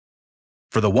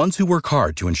For the ones who work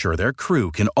hard to ensure their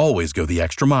crew can always go the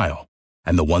extra mile,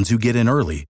 and the ones who get in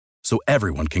early so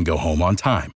everyone can go home on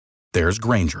time, there's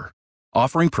Grainger,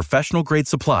 offering professional-grade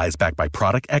supplies backed by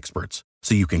product experts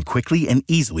so you can quickly and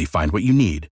easily find what you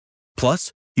need.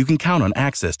 Plus, you can count on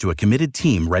access to a committed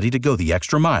team ready to go the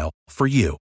extra mile for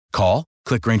you. Call,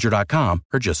 click Grainger.com,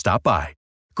 or just stop by.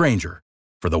 Grainger,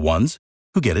 for the ones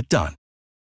who get it done.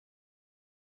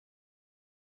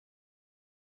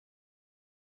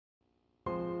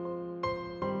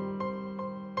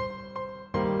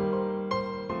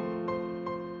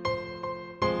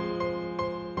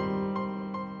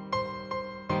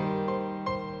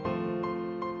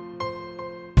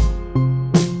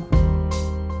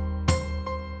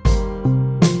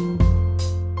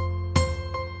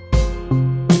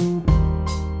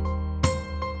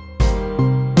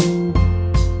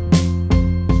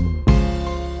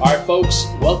 Folks,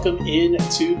 welcome in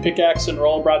to Pickaxe and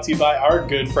Roll, brought to you by our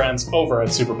good friends over at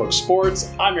Superbook Sports.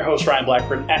 I'm your host, Ryan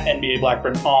Blackburn, at NBA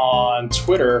Blackburn on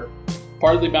Twitter,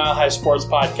 part of the Mile High Sports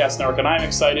Podcast Network, and I'm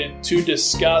excited to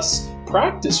discuss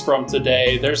practice from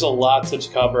today. There's a lot to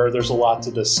cover, there's a lot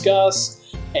to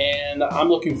discuss, and I'm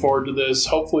looking forward to this.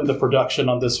 Hopefully the production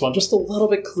on this one just a little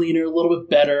bit cleaner, a little bit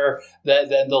better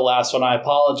than the last one. I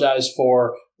apologize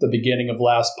for the beginning of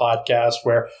last podcast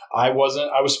where I was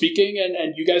speaking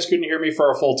and you guys couldn't hear me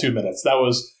for a full 2 minutes. That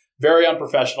was very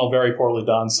unprofessional, very poorly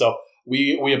done. So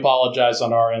we apologize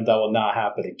on our end. That will not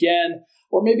happen again,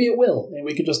 or maybe it will, and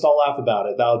we could just all laugh about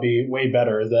it. That would be way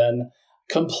better than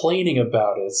complaining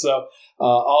about it. So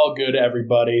all good,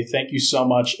 everybody. Thank you so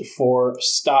much for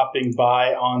stopping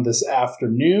by on this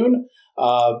afternoon.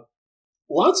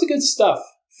 Lots of good stuff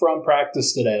from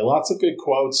practice today. Lots of good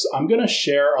quotes. I'm going to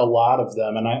share a lot of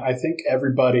them, and I think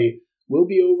everybody will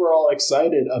be overall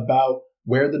excited about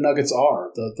where the Nuggets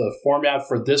are. The format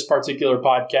for this particular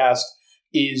podcast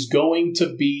is going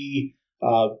to be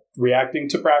reacting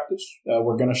to practice.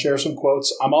 We're going to share some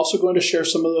quotes. I'm also going to share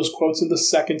some of those quotes in the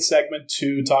second segment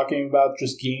too, talking about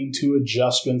just game two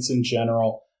adjustments in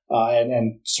general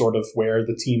and sort of where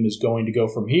the team is going to go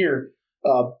from here.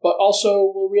 But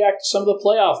also we'll react to some of the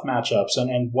playoff matchups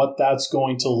and what that's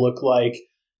going to look like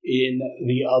in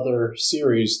the other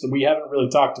series. We haven't really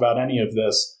talked about any of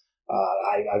this.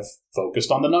 I've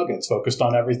focused on the Nuggets, focused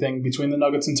on everything between the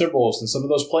Nuggets and Timberwolves and some of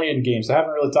those play-in games. I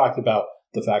haven't really talked about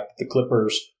the fact that the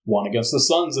Clippers won against the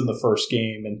Suns in the first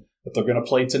game and that they're going to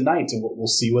play tonight, and we'll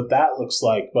see what that looks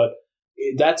like. But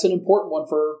that's an important one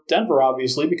for Denver,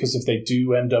 obviously, because if they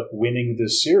do end up winning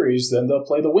this series, then they'll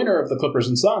play the winner of the Clippers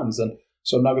and Suns. And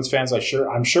so Nuggets fans,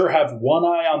 I'm sure have one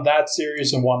eye on that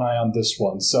series and one eye on this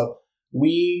one. So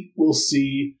we will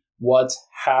see what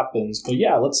happens. But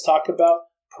yeah, let's talk about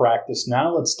practice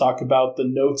now. Let's talk about the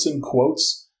notes and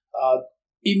quotes.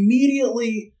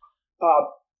 Immediately,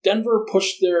 Denver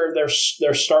pushed their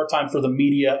start time for the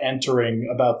media entering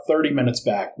about 30 minutes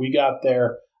back. We got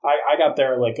there. I got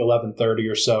there at like 11:30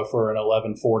 or so for an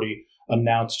 11:40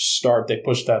 announced start. They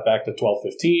pushed that back to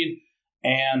 12:15.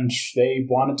 And they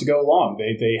wanted to go long.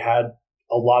 They had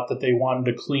a lot that they wanted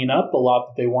to clean up, a lot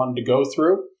that they wanted to go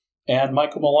through. And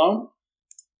Michael Malone,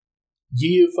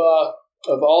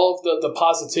 of all of the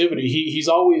positivity, he's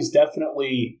always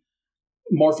definitely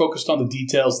more focused on the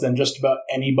details than just about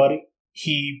anybody.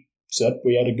 He said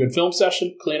we had a good film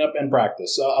session, cleanup, and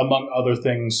practice, among other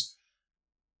things.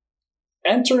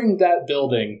 Entering that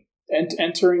building and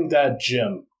entering that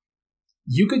gym,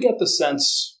 you could get the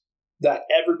sense that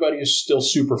everybody is still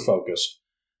super focused.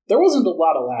 There wasn't a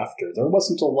lot of laughter. There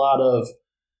wasn't a lot of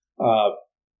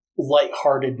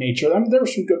lighthearted nature. I mean, there were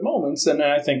some good moments, and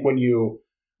I think when you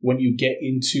get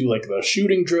into like the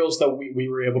shooting drills that we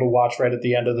were able to watch right at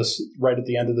the end of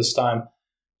this time,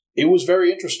 it was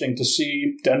very interesting to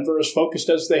see Denver as focused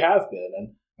as they have been.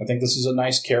 And I think this is a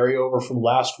nice carryover from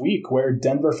last week where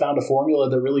Denver found a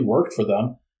formula that really worked for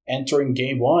them entering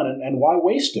game one. And why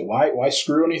waste it? Why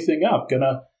screw anything up?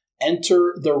 Gonna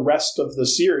enter the rest of the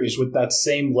series with that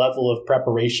same level of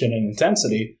preparation and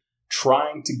intensity,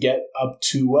 trying to get up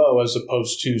 2-0 as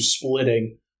opposed to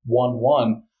splitting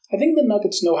 1-1. I think the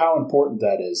Nuggets know how important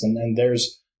that is, and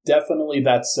there's definitely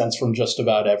that sense from just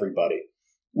about everybody.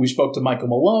 We spoke to Michael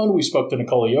Malone, we spoke to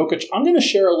Nikola Jokić. I'm going to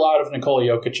share a lot of Nikola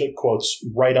Jokić quotes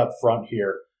right up front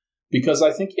here, because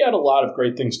I think he had a lot of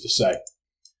great things to say.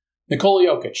 Nikola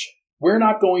Jokić, we're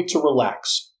not going to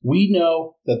relax. We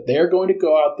know that they're going to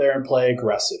go out there and play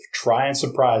aggressive, try and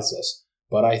surprise us,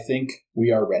 but I think we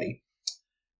are ready.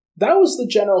 That was the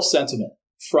general sentiment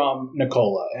from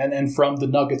Nikola and from the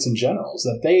Nuggets in general, is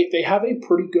that they have a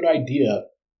pretty good idea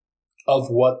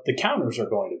of what the counters are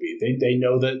going to be. They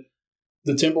know that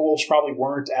the Timberwolves probably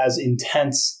weren't as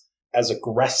intense, as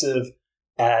aggressive,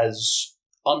 as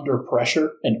under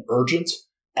pressure and urgent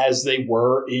as they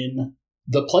were in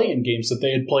the play-in games that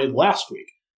they had played last week.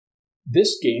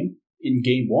 This game, in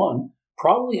Game 1,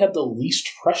 probably had the least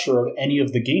pressure of any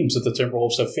of the games that the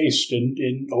Timberwolves have faced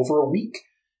in over a week.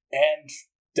 And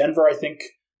Denver, I think,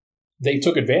 they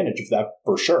took advantage of that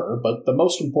for sure. But the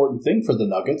most important thing for the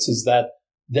Nuggets is that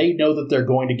they know that they're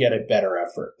going to get a better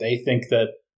effort. They think that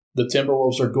the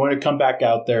Timberwolves are going to come back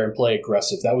out there and play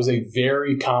aggressive. That was a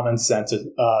very common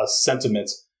sentiment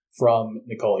from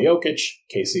Nikola Jokić,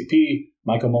 KCP,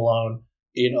 Michael Malone,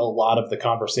 in a lot of the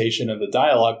conversation and the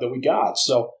dialogue that we got.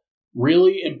 So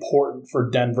really important for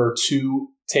Denver to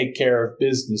take care of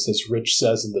business, as Rich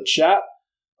says in the chat.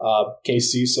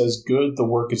 KC says, good, the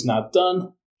work is not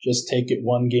done. Just take it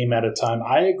one game at a time.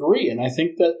 I agree, and I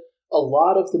think that a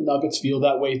lot of the Nuggets feel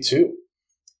that way too.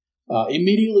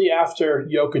 Immediately after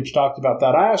Jokić talked about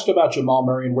that, I asked about Jamal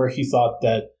Murray and where he thought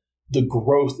that the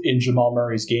growth in Jamal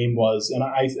Murray's game was,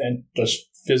 and just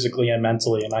physically and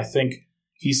mentally. And I think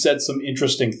he said some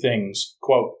interesting things.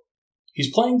 Quote,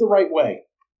 he's playing the right way.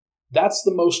 That's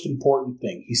the most important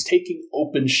thing. He's taking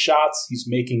open shots. He's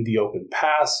making the open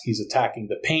pass. He's attacking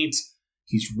the paint.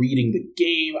 He's reading the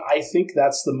game. I think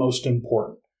that's the most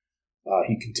important.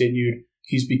 He continued,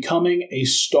 he's becoming a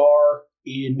star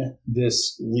in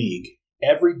this league.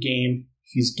 Every game,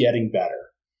 he's getting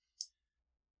better.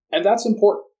 And that's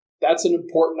important. That's an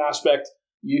important aspect.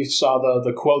 You saw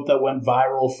the quote that went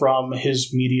viral from his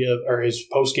media or his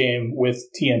postgame with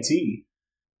TNT.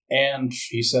 And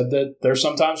he said that there's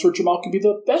some times where Jamal could be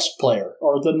the best player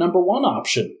or the number one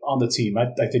option on the team. I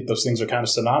think those things are kind of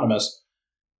synonymous.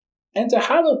 And to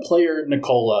have a player,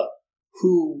 Nikola,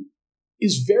 who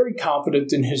is very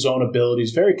confident in his own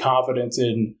abilities, very confident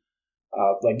in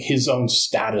his own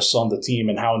status on the team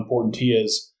and how important he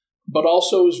is, but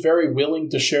also is very willing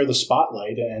to share the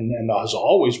spotlight and has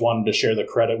always wanted to share the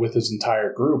credit with his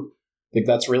entire group. I think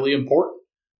that's really important.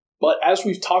 But as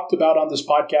we've talked about on this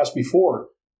podcast before,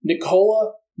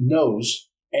 Nikola knows,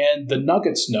 and the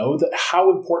Nuggets know, that how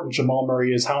important Jamal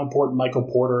Murray is, how important Michael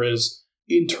Porter is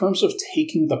in terms of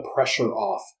taking the pressure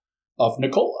off of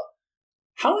Nikola.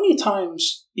 How many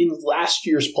times in last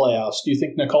year's playoffs do you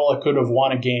think Nikola could have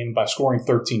won a game by scoring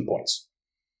 13 points?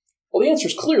 Well, the answer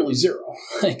is clearly zero.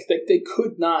 They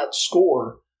could not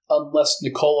score unless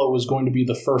Nikola was going to be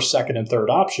the first, second, and third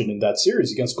option in that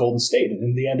series against Golden State. And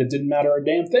in the end, it didn't matter a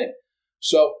damn thing.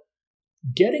 So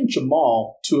getting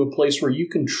Jamal to a place where you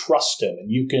can trust him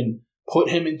and you can put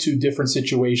him into different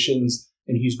situations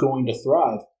and he's going to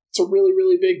thrive, it's a really,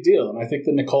 really big deal. And I think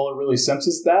that Nikola really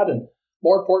senses that. And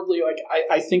more importantly,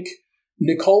 I think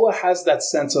Nikola has that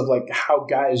sense of how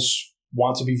guys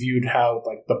want to be viewed, how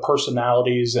the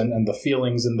personalities and the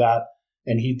feelings in that.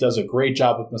 And he does a great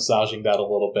job of massaging that a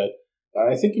little bit.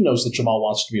 I think he knows that Jamal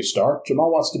wants to be a star.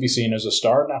 Jamal wants to be seen as a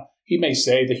star. Now, he may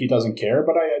say that he doesn't care,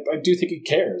 but I do think he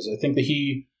cares. I think that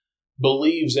he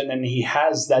believes and he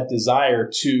has that desire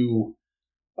to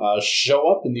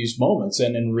show up in these moments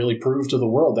and really prove to the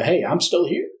world that, hey, I'm still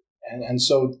here. And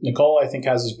so Nikola, I think,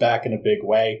 has his back in a big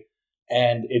way.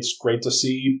 And it's great to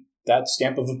see that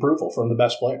stamp of approval from the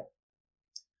best player.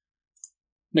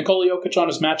 Nikola Jokić on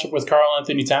his matchup with Karl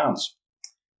Anthony Towns.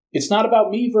 It's not about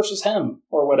me versus him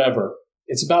or whatever.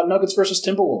 It's about Nuggets versus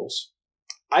Timberwolves.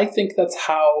 I think that's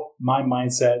how my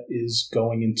mindset is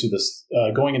going into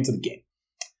the game.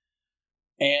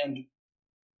 And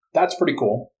that's pretty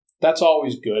cool. That's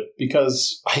always good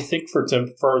because I think for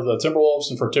the Timberwolves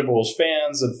and for Timberwolves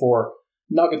fans and for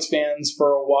Nuggets fans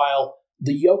for a while,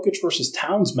 the Jokić versus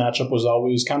Towns matchup was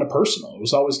always kind of personal. It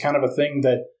was always kind of a thing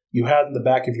that you had in the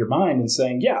back of your mind and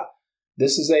saying, yeah,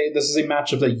 this is a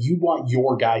matchup that you want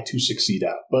your guy to succeed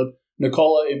at. But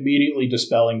Nikola immediately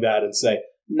dispelling that and say,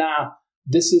 nah,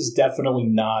 this is definitely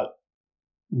not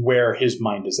where his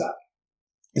mind is at.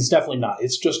 It's definitely not.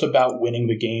 It's just about winning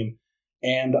the game.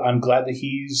 And I'm glad that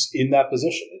he's in that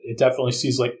position. It definitely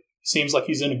seems like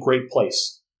he's in a great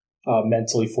place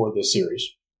mentally for this series.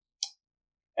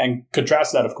 And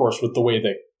contrast that, of course, with the way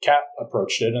that Cat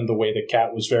approached it and the way that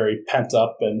Cat was very pent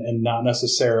up and not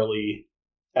necessarily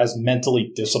as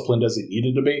mentally disciplined as he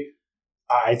needed to be.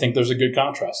 I think there's a good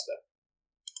contrast there.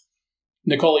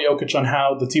 Nikola Jokić on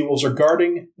how the T-Wolves are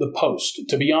guarding the post.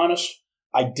 To be honest,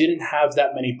 I didn't have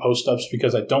that many post-ups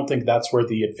because I don't think that's where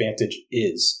the advantage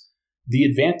is. The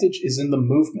advantage is in the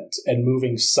movement and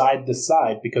moving side to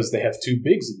side because they have two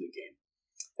bigs in the game.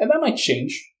 And that might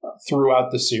change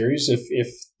throughout the series if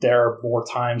there are more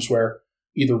times where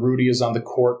either Rudy is on the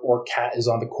court or Cat is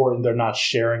on the court and they're not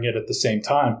sharing it at the same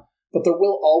time. But there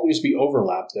will always be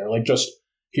overlap there.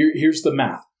 Here's the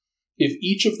math. If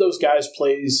each of those guys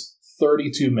plays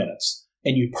 32 minutes,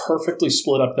 and you perfectly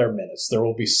split up their minutes. There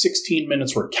will be 16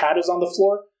 minutes where Cat is on the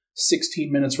floor,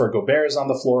 16 minutes where Gobert is on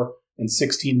the floor, and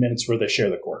 16 minutes where they share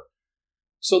the court.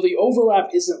 So the overlap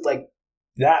isn't like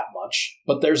that much,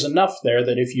 but there's enough there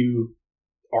that if you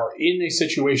are in a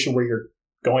situation where you're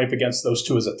going up against those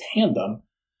two as a tandem,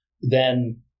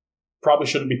 then probably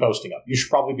shouldn't be posting up. You should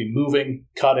probably be moving,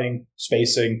 cutting,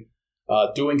 spacing,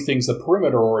 doing things that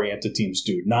perimeter-oriented teams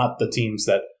do, not the teams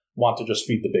that want to just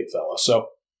feed the big fella. So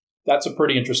that's a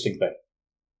pretty interesting thing.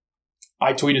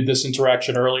 I tweeted this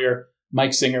interaction earlier.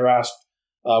 Mike Singer asked,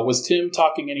 was Tim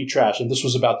talking any trash? And this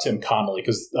was about Tim Connolly,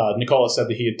 because Nikola said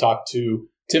that he had talked to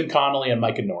Tim Connolly and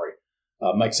Mike Inori.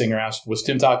 Mike Singer asked, was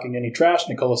Tim talking any trash?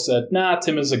 Nikola said, nah,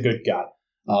 Tim is a good guy.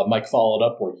 Mike followed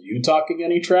up, were you talking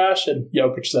any trash? And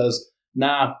Jokić says,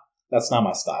 nah, that's not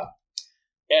my style.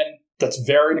 And that's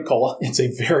very Nikola. It's a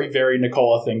very, very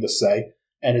Nikola thing to say.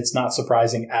 And it's not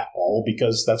surprising at all,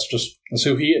 because that's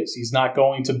who he is. He's not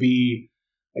going to be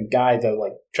a guy that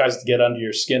like tries to get under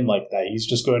your skin like that. He's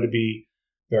just going to be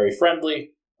very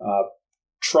friendly,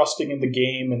 trusting in the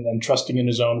game and trusting in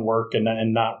his own work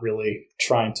and not really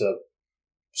trying to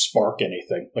spark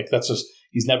anything. Like that's just,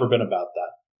 he's never been about that.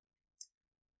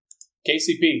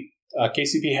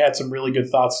 KCP had some really good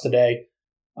thoughts today.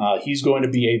 He's going to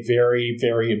be a very,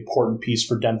 very important piece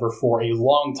for Denver for a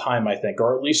long time, I think,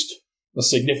 or at least a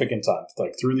significant time,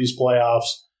 like through these playoffs,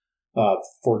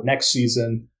 for next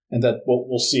season, and that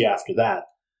we'll see after that.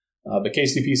 But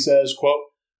KCP says, quote,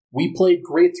 we played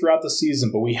great throughout the season,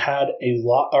 but we had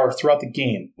throughout the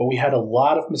game, but we had a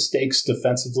lot of mistakes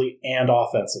defensively and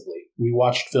offensively. We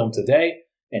watched film today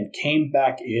and came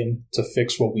back in to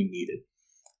fix what we needed.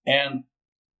 And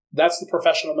that's the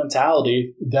professional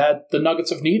mentality that the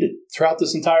Nuggets have needed throughout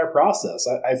this entire process.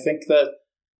 I think that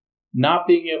not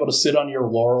being able to sit on your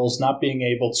laurels, not being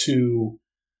able to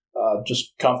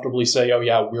just comfortably say, oh,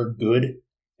 yeah, we're good,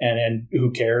 and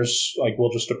who cares? Like,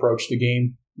 we'll just approach the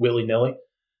game willy-nilly.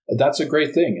 That's a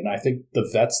great thing. And I think the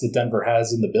vets that Denver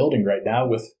has in the building right now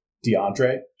with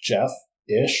DeAndre, Jeff,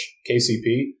 Ish,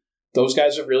 KCP, those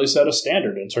guys have really set a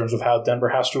standard in terms of how Denver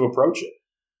has to approach it.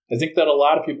 I think that a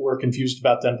lot of people were confused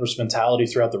about Denver's mentality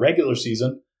throughout the regular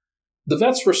season. The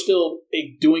vets were still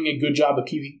doing a good job of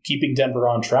keeping Denver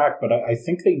on track, but I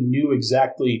think they knew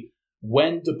exactly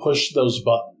when to push those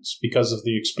buttons because of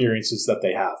the experiences that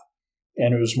they have.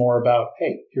 And it was more about,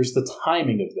 hey, here's the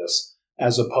timing of this,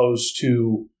 as opposed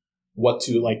to what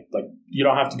to, like you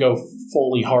don't have to go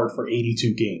fully hard for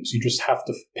 82 games. You just have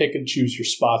to pick and choose your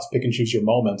spots, pick and choose your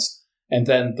moments, and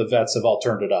then the vets have all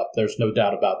turned it up. There's no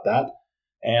doubt about that.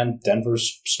 And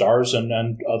Denver's stars and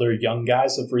other young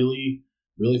guys have really,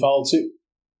 really followed suit.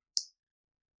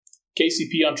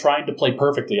 KCP on trying to play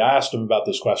perfectly. I asked him about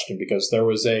this question because there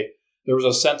was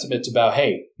a sentiment about,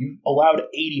 hey, you allowed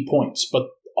 80 points, but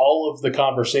all of the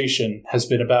conversation has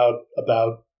been about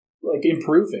like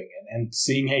improving and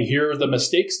seeing, hey, here are the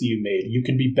mistakes that you made. You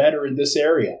can be better in this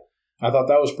area. I thought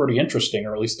that was pretty interesting,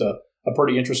 or at least a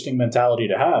pretty interesting mentality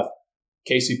to have.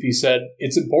 KCP said,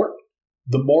 it's important.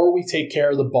 The more we take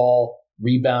care of the ball,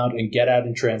 rebound, and get out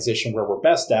in transition where we're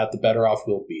best at, the better off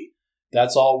we'll be.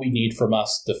 That's all we need from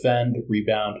us. Defend,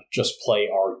 rebound, just play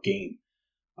our game.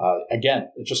 Again,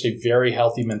 it's just a very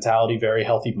healthy mentality, very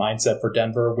healthy mindset for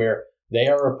Denver, where they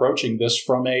are approaching this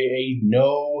from a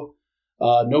no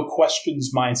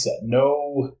questions mindset,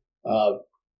 no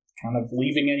kind of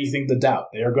leaving anything to doubt.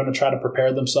 They are going to try to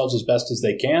prepare themselves as best as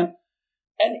they can.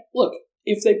 And look,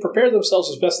 if they prepare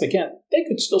themselves as best they can, they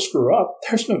could still screw up.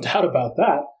 There's no doubt about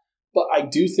that. But I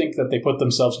do think that they put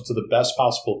themselves into the best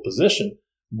possible position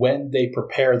when they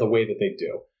prepare the way that they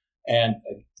do. And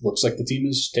it looks like the team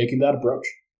is taking that approach.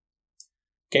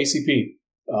 KCP,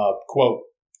 quote,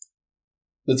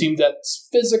 the team that's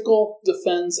physical,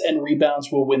 defends, and rebounds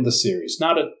will win the series.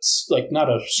 Not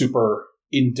a super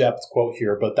in-depth quote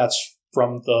here, but that's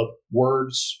from the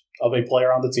words of a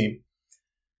player on the team.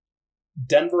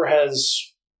 Denver has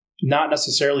not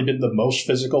necessarily been the most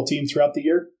physical team throughout the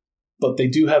year, but they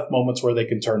do have moments where they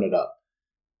can turn it up.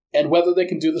 And whether they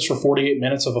can do this for 48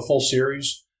 minutes of a full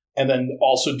series and then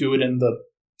also do it in the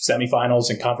semifinals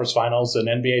and conference finals and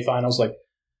NBA finals, like,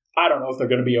 I don't know if they're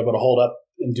going to be able to hold up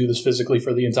and do this physically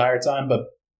for the entire time, but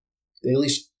they at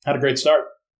least had a great start.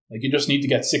 Like, you just need to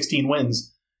get 16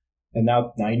 wins, and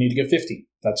now you need to get 50.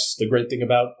 That's the great thing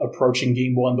about approaching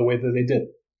game one the way that they did.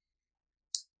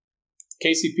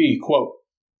 KCP, quote,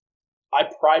 I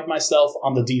pride myself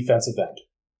on the defensive end.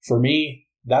 For me,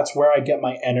 that's where I get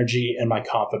my energy and my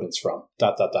confidence from. ...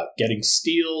 Getting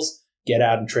steals, get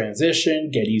out in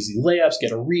transition, get easy layups,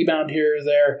 get a rebound here or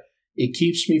there. It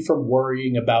keeps me from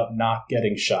worrying about not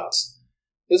getting shots.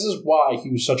 This is why he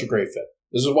was such a great fit.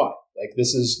 This is why.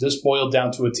 This boiled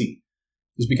down to a T.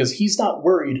 Is because he's not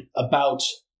worried about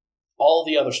all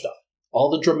the other stuff. All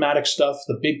the dramatic stuff,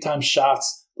 the big-time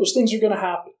shots, those things are going to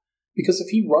happen. Because if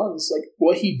he runs like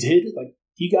what he did, like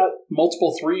he got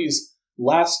multiple threes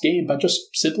last game by just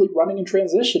simply running in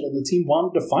transition, and the team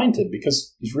wanted to find him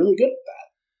because he's really good at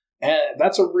that. And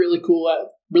that's a really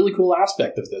cool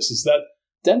aspect of this, is that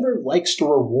Denver likes to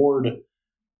reward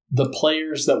the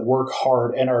players that work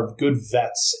hard and are good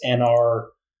vets and are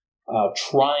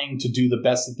trying to do the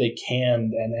best that they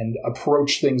can and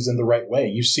approach things in the right way.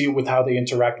 You see it with how they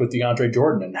interact with DeAndre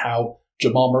Jordan and how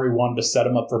Jamal Murray wanted to set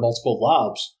him up for multiple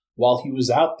lobs while he was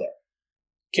out there.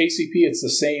 KCP, it's the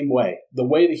same way. The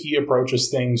way that he approaches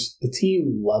things, the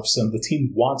team loves him. The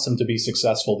team wants him to be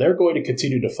successful. They're going to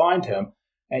continue to find him.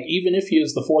 And even if he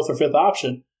is the fourth or fifth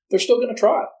option, they're still going to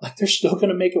try. They're still going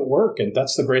to make it work. And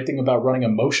that's the great thing about running a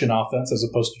motion offense as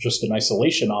opposed to just an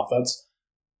isolation offense.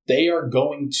 They are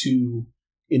going to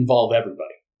involve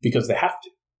everybody because they have to.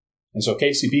 And so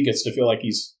KCP gets to feel like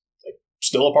he's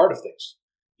still a part of things.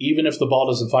 Even if the ball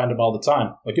doesn't find him all the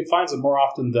time. It finds him more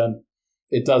often than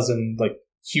it does in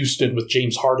Houston with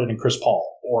James Harden and Chris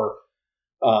Paul. Or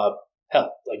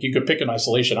you could pick an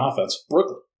isolation offense.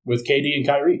 Brooklyn with KD and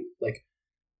Kyrie.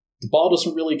 The ball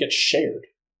doesn't really get shared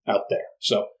out there.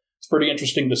 So it's pretty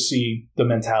interesting to see the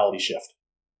mentality shift.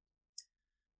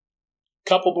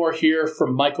 Couple more here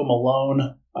from Michael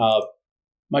Malone.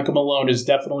 Michael Malone is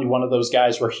definitely one of those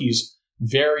guys where he's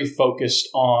very focused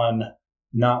on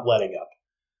not letting up.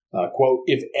 Quote,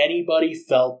 if anybody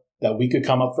felt that we could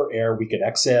come up for air, we could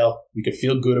exhale, we could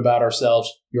feel good about ourselves,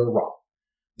 you're wrong.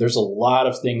 There's a lot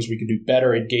of things we could do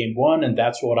better in game one, and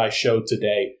that's what I showed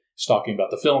today. He's talking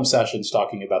about the film sessions,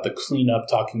 talking about the cleanup,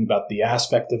 talking about the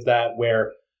aspect of that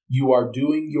where you are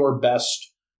doing your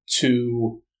best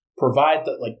to provide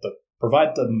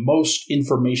the most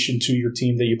information to your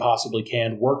team that you possibly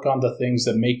can, work on the things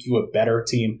that make you a better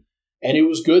team. And it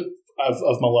was good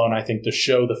of Malone, I think, to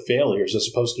show the failures as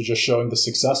opposed to just showing the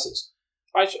successes.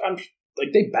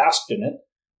 They basked in it,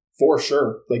 for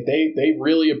sure. They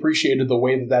really appreciated the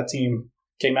way that team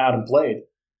came out and played.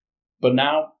 But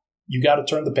now you got to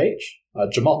turn the page.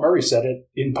 Jamal Murray said it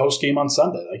in post-game on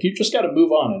Sunday. You just got to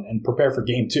move on and prepare for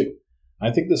game two.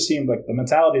 I think this team, the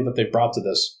mentality that they've brought to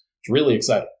this is really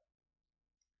exciting.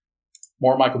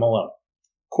 More Michael Malone.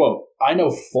 Quote, I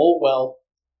know full well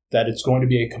that it's going to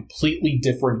be a completely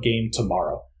different game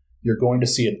tomorrow. You're going to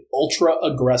see an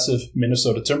ultra-aggressive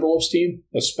Minnesota Timberwolves team,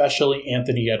 especially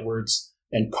Anthony Edwards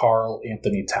and Karl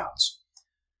Anthony Towns.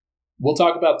 We'll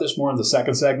talk about this more in the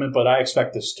second segment, but I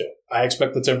expect this too. I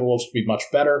expect the Timberwolves to be much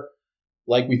better.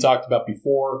 Like we talked about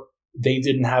before, they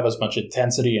didn't have as much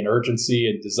intensity and urgency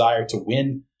and desire to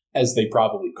win as they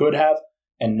probably could have.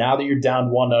 And now that you're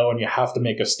down 1-0 and you have to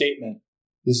make a statement,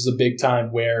 this is a big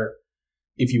time where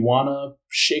if you want to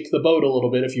shake the boat a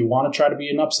little bit, if you want to try to be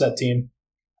an upset team,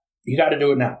 you got to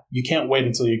do it now. You can't wait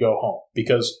until you go home,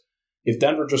 because if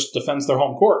Denver just defends their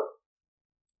home court,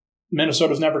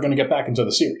 Minnesota's never going to get back into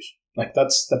the series.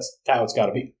 That's how it's got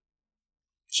to be.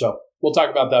 So we'll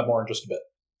talk about that more in just a bit.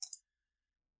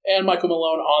 And Michael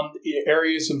Malone on the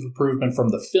areas of improvement from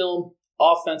the film.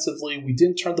 Offensively, we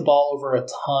didn't turn the ball over a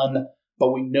ton,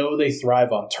 but we know they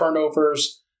thrive on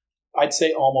turnovers. I'd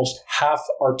say almost half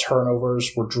our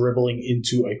turnovers were dribbling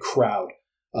into a crowd.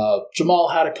 Jamal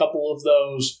had a couple of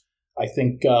those. I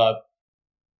think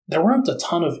there weren't a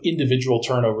ton of individual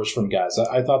turnovers from guys.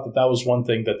 I thought that was one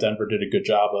thing that Denver did a good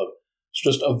job of. It's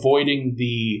just avoiding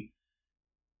the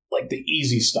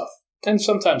easy stuff. And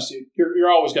sometimes you're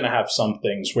always going to have some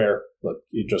things where, look,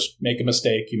 you just make a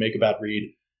mistake, you make a bad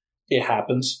read. It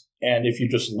happens. And if you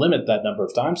just limit that number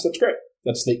of times, that's great.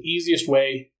 That's the easiest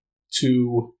way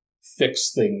to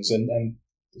fix things. And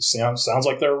it sounds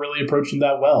like they're really approaching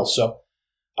that well. So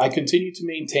I continue to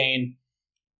maintain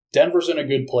Denver's in a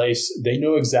good place. They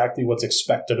know exactly what's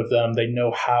expected of them. They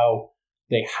know how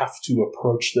they have to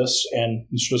approach this. And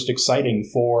it's just exciting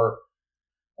for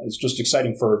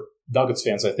Nuggets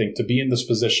fans, I think, to be in this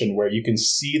position where you can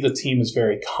see the team is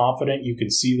very confident. You can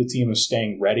see the team is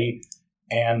staying ready.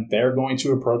 And they're going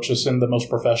to approach this in the most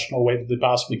professional way that they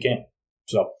possibly can.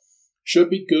 So, should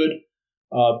be good.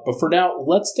 But for now,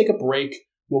 let's take a break.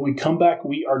 When we come back,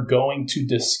 we are going to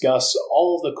discuss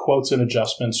all of the quotes and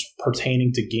adjustments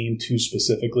pertaining to Game 2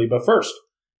 specifically. But first,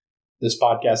 this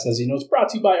podcast, as you know, is brought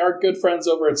to you by our good friends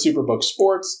over at Superbook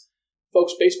Sports.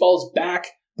 Folks, baseball is back.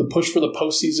 The push for the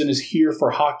postseason is here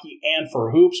for hockey and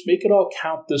for hoops. Make it all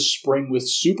count this spring with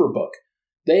Superbook.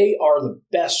 They are the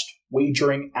best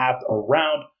wagering app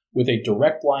around, with a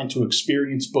direct line to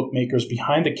experienced bookmakers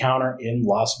behind the counter in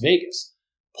Las Vegas.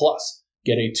 Plus,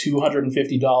 get a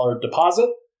 $250 dollar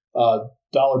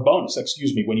bonus,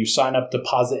 when you sign up,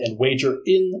 deposit, and wager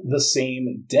in the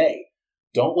same day.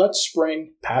 Don't let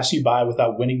spring pass you by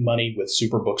without winning money with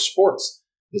Superbook Sports.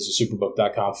 Visit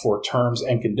superbook.com for terms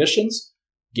and conditions.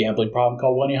 Gambling problem,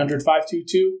 call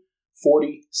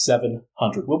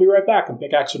 1-800-522-4700. We'll be right back on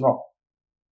Pickaxe and Roll.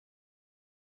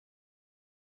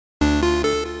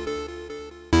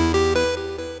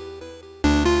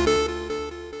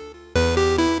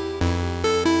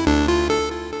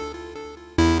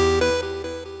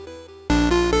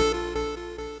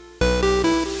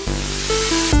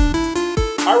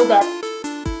 All right, we're back.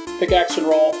 Pickaxe and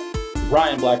Roll.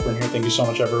 Ryan Blackburn here. Thank you so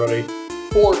much, everybody,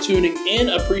 for tuning in.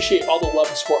 Appreciate all the love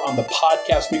and support on the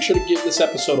podcast. Make sure to give this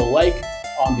episode a like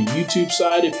on the YouTube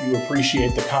side if you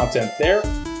appreciate the content there.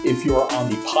 If you're on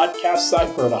the podcast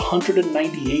side, we're at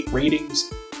 198 ratings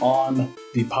on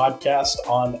the podcast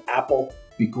on Apple.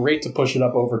 It'd be great to push it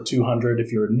up over 200.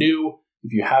 If you're new,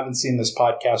 if you haven't seen this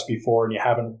podcast before and you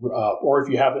haven't, or if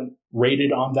you haven't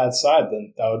rated on that side,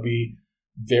 then that would be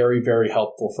very, very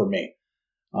helpful for me.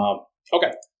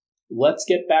 Okay, let's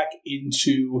get back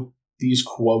into these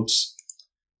quotes.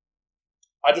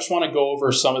 I just want to go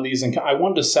over some of these, and I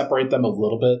wanted to separate them a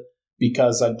little bit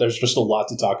because there's just a lot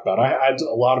to talk about. I had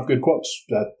a lot of good quotes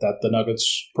that the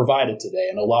Nuggets provided today,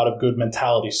 and a lot of good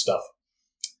mentality stuff.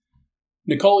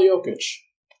 Nikola Jokić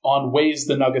on ways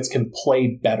the Nuggets can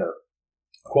play better.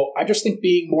 Quote, I just think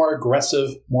being more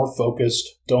aggressive, more focused,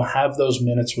 don't have those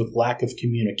minutes with lack of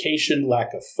communication,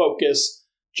 lack of focus,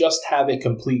 just have a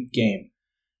complete game.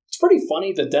 It's pretty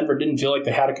funny that Denver didn't feel like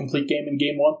they had a complete game in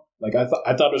game one. Like I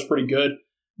thought it was pretty good.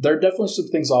 There are definitely some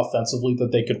things offensively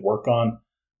that they could work on.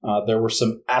 There were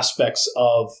some aspects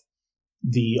of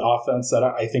the offense that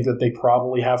I think that they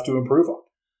probably have to improve on.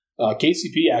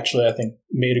 KCP actually, I think,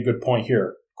 made a good point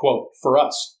here. Quote, for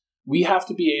us, we have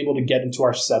to be able to get into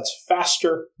our sets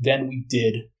faster than we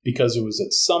did because it was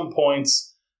at some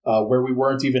points where we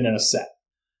weren't even in a set.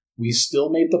 We still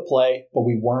made the play, but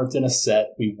we weren't in a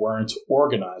set. We weren't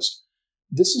organized.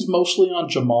 This is mostly on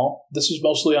Jamal.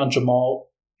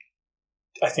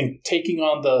 I think taking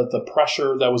on the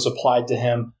pressure that was applied to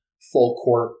him full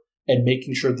court and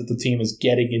making sure that the team is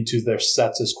getting into their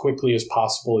sets as quickly as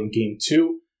possible in game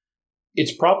two.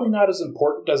 It's probably not as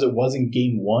important as it was in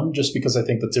game one, just because I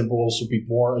think the Timberwolves will be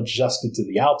more adjusted to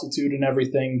the altitude and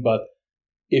everything. But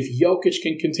if Jokić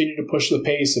can continue to push the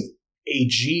pace, if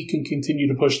AG can continue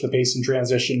to push the pace in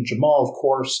transition, Jamal, of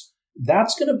course,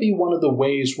 that's going to be one of the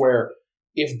ways where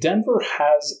if Denver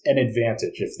has an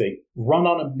advantage, if they run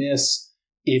on a miss,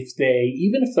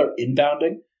 even if they're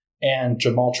inbounding and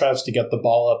Jamal tries to get the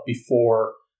ball up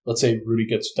before, let's say, Rudy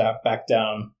gets back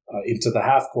down into the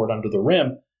half court under the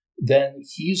rim, then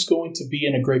he's going to be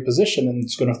in a great position and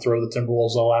it's going to throw the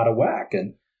Timberwolves all out of whack.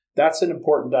 And that's an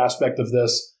important aspect of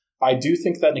this. I do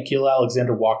think that Nickeil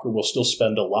Alexander-Walker will still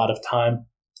spend a lot of time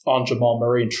on Jamal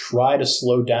Murray and try to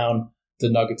slow down the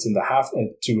Nuggets in the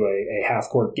a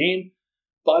half-court game.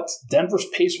 But Denver's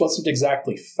pace wasn't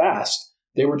exactly fast.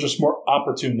 They were just more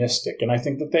opportunistic. And I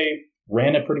think that they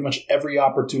ran at pretty much every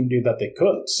opportunity that they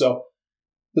could. So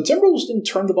the Timberwolves didn't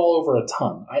turn the ball over a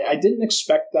ton. I didn't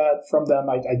expect that from them.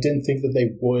 I didn't think that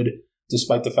they would,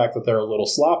 despite the fact that they're a little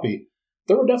sloppy.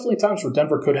 There were definitely times where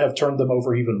Denver could have turned them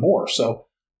over even more. So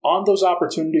on those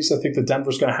opportunities, I think that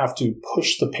Denver's going to have to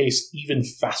push the pace even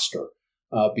faster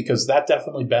because that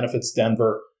definitely benefits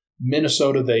Denver.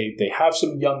 Minnesota, they have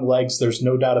some young legs. There's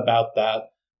no doubt about that.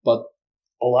 But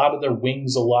a lot of their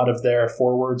wings, a lot of their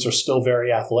forwards are still very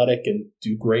athletic and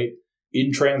do great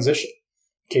in transition.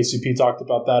 KCP talked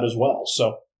about that as well.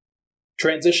 So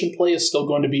transition play is still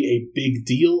going to be a big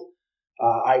deal.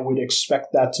 I would expect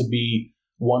that to be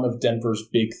one of Denver's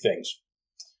big things.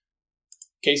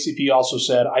 KCP also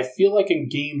said, I feel like in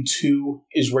game two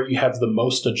is where you have the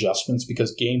most adjustments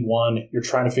because game one, you're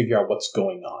trying to figure out what's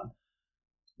going on.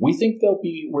 We think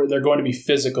they're going to be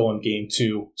physical in game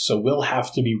two, so we'll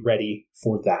have to be ready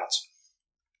for that.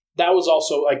 That was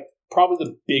also probably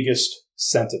the biggest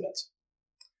sentiment,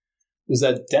 was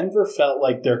that Denver felt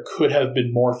like there could have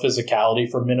been more physicality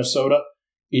from Minnesota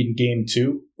in game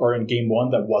two or in game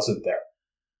one that wasn't there.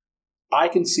 I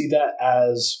can see that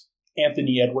as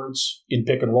Anthony Edwards in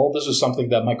pick and roll. This is something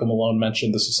that Michael Malone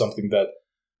mentioned. This is something that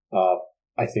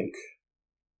I think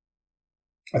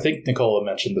Nikola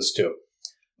mentioned this too.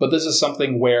 But this is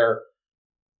something where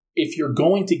if you're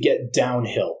going to get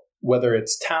downhill, whether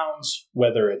it's Towns,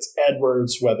 whether it's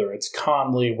Edwards, whether it's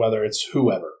Conley, whether it's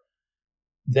whoever,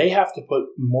 they have to put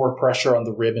more pressure on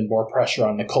the rim and more pressure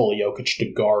on Nikola Jokić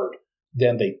to guard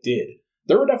than they did.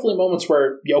 There were definitely moments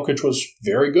where Jokić was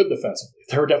very good defensively.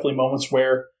 There were definitely moments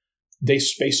where they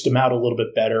spaced him out a little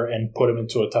bit better and put him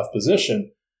into a tough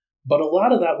position. But a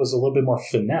lot of that was a little bit more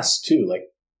finesse, too. Like,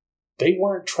 they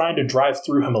weren't trying to drive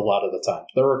through him a lot of the time.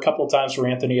 There were a couple of times where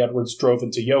Anthony Edwards drove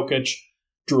into Jokić,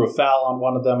 drew a foul on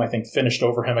one of them, I think finished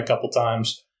over him a couple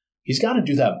times. He's got to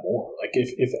do that more. Like,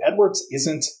 if Edwards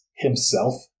isn't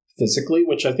himself physically,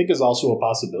 which I think is also a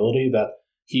possibility, that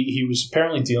he was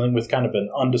apparently dealing with kind of an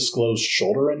undisclosed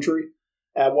shoulder injury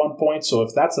at one point. So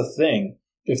if that's a thing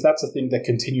that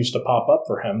continues to pop up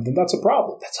for him, then that's a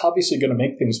problem. That's obviously going to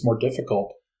make things more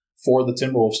difficult for the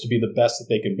Timberwolves to be the best that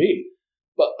they can be.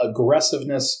 But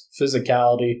aggressiveness,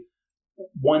 physicality,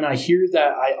 when I hear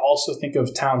that, I also think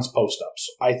of Towns' post-ups.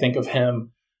 I think of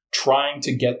him trying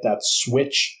to get that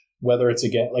switch, whether it's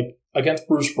against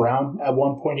Bruce Brown. At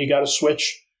one point, he got a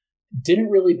switch, didn't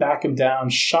really back him down,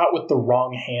 shot with the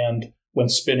wrong hand when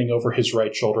spinning over his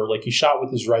right shoulder. Like, he shot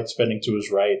with his right, spinning to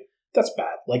his right. That's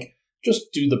bad. Like,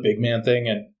 just do the big man thing.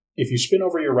 And if you spin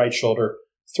over your right shoulder,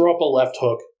 throw up a left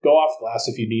hook, go off glass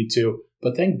if you need to,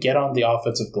 but then get on the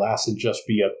offensive glass and just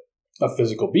be a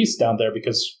physical beast down there,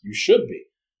 because you should be.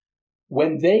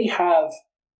 When they have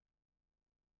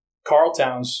Karl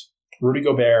Towns, Rudy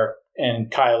Gobert,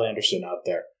 and Kyle Anderson out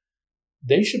there,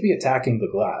 they should be attacking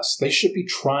the glass. They should be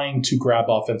trying to grab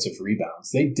offensive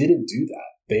rebounds. They didn't do that.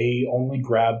 They only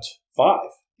grabbed 5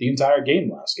 the entire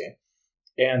game last game.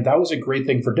 And that was a great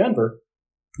thing for Denver.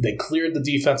 They cleared the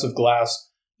defensive glass,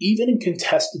 even in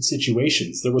contested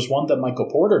situations. There was one that Michael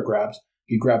Porter grabbed.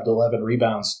 He grabbed 11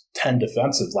 rebounds, 10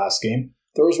 defensive last game.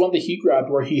 There was one that he grabbed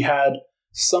where he had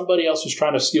somebody else was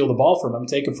trying to steal the ball from him,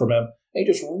 take it from him, and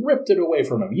he just ripped it away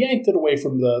from him, yanked it away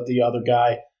from the other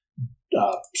guy,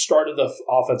 started the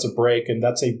offensive break, and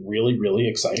that's a really, really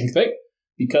exciting thing,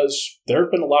 because there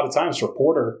have been a lot of times for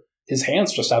Porter, his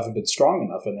hands just haven't been strong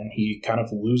enough, and then he kind of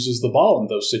loses the ball in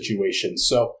those situations.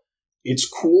 So it's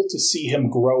cool to see him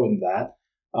grow in that,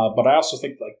 but I also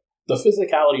think like the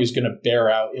physicality is going to bear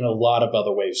out in a lot of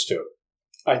other ways too.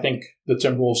 I think the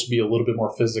Timberwolves will be a little bit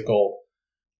more physical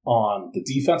on the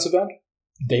defensive end.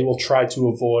 They will try to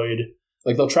avoid,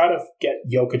 like they'll try to get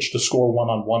Jokić to score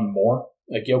one-on-one more.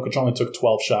 Like Jokić only took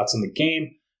 12 shots in the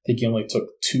game. I think he only took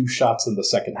 2 shots in the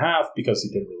second half because he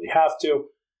didn't really have to.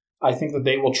 I think that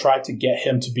they will try to get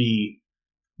him to be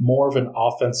more of an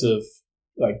offensive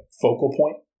like focal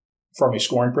point from a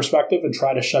scoring perspective and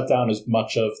try to shut down as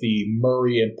much of the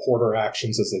Murray and Porter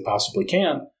actions as they possibly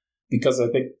can, because I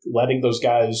think letting those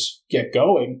guys get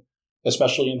going,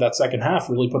 especially in that second half,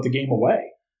 really put the game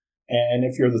away. And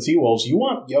if you're the T-Wolves, you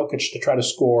want Jokić to try to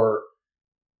score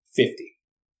 50.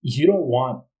 You don't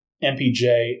want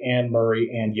MPJ and Murray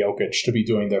and Jokić to be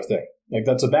doing their thing. Like,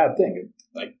 that's a bad thing.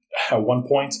 Like, at one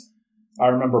point, I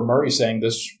remember Murray saying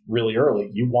this really early.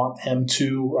 You want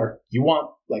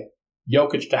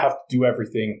Jokić to have to do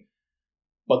everything.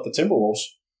 But the Timberwolves,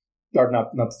 or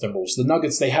not the Timberwolves, the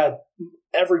Nuggets, they had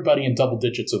everybody in double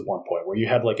digits at one point, where you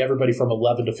had like everybody from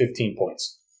 11 to 15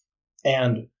 points.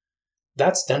 And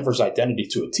that's Denver's identity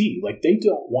to a T. Like, they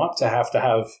don't want to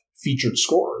have featured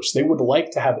scorers. They would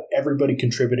like to have everybody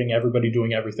contributing, everybody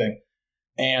doing everything.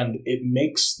 And it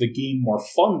makes the game more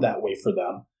fun that way for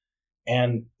them.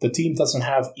 And the team doesn't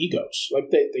have egos.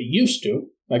 Like, they used to.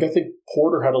 Like, I think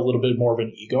Porter had a little bit more of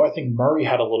an ego. I think Murray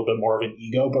had a little bit more of an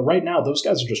ego. But right now, those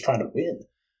guys are just trying to win.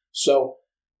 So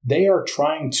they are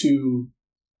trying to,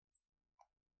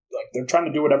 they're trying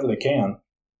to do whatever they can.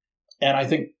 And I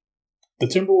think the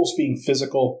Timberwolves being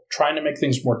physical, trying to make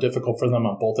things more difficult for them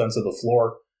on both ends of the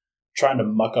floor, trying to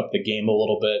muck up the game a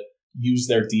little bit, use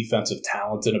their defensive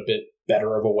talent in a bit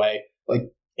better of a way. Like,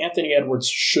 Anthony Edwards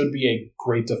should be a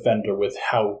great defender with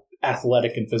how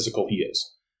athletic and physical he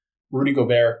is. Rudy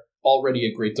Gobert, already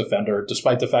a great defender,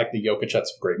 despite the fact that Jokić had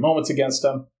some great moments against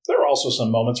him. There were also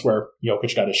some moments where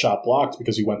Jokić got his shot blocked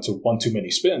because he went to one too many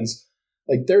spins.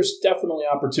 Like, there's definitely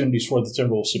opportunities for the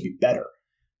Timberwolves to be better.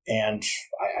 And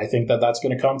I think that that's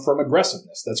going to come from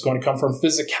aggressiveness. That's going to come from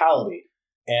physicality.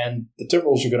 And the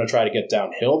Timberwolves are going to try to get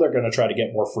downhill. They're going to try to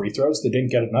get more free throws. They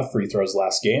didn't get enough free throws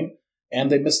last game, and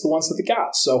they missed the ones that they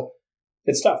got. So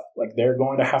it's tough. Like, they're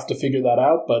going to have to figure that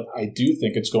out, but I do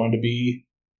think it's going to be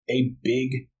a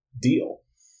big deal.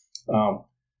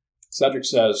 Cedric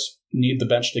says, need the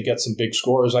bench to get some big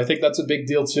scores. I think that's a big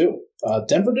deal too.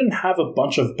 Denver didn't have a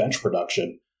bunch of bench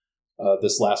production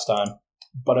this last time,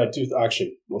 but I do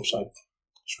actually, whoops, I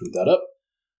screwed that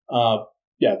up.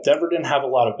 Yeah, Denver didn't have a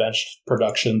lot of bench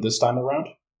production this time around.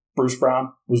 Bruce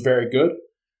Brown was very good.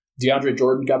 DeAndre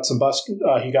Jordan got some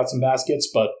baskets,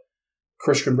 but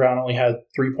Christian Brown only had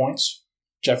 3 points.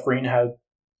 Jeff Green had,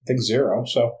 I think, 0.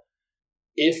 So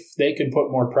if they can put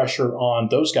more pressure on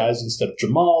those guys instead of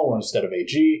Jamal or instead of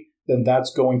AG, then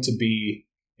that's going to be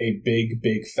a big,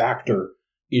 big factor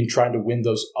in trying to win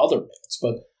those other minutes.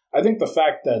 But I think the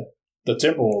fact that the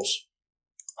Timberwolves,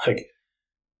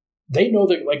 they know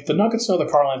that, the Nuggets know that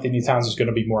Karl-Anthony Towns is going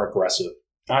to be more aggressive.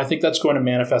 And I think that's going to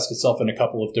manifest itself in a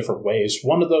couple of different ways.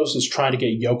 One of those is trying to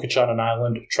get Jokić on an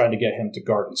island, trying to get him to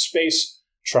guard in space,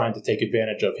 trying to take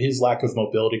advantage of his lack of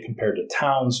mobility compared to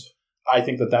Towns. I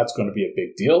think that that's going to be a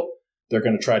big deal. They're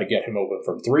going to try to get him open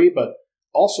from three, but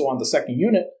also on the second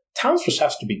unit, Towns just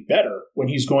has to be better when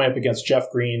he's going up against Jeff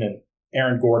Green and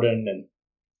Aaron Gordon and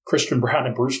Christian Brown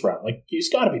and Bruce Brown.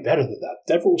 He's got to be better than that.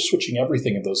 Denver was switching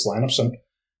everything in those lineups, and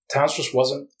Towns just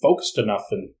wasn't focused enough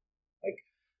and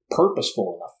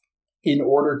purposeful enough in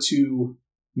order to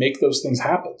make those things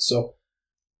happen. So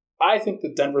I think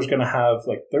that Denver's going to have,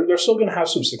 they're still going to have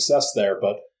some success there,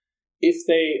 but if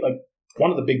they, one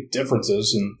of the big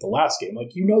differences in the last game,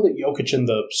 that Jokić and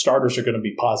the starters are going to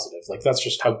be positive. That's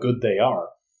just how good they are.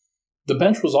 The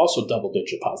bench was also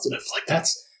double-digit positive.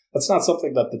 That's not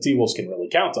something that the T-Wolves can really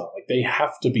count on. They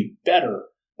have to be better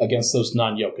against those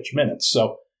non-Jokić minutes.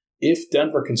 So if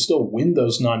Denver can still win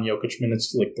those non-Jokić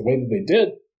minutes the way that they did,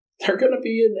 they're going to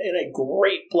be in a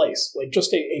great place,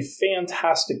 just a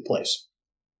fantastic place.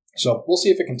 So we'll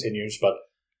see if it continues, but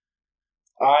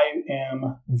I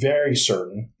am very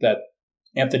certain that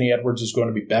Anthony Edwards is going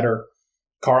to be better.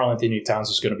 Karl-Anthony Towns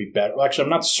is going to be better. Well, actually, I'm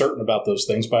not certain about those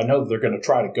things, but I know that they're going to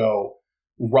try to go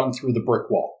run through the brick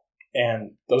wall.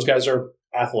 And those guys are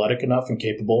athletic enough and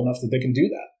capable enough that they can do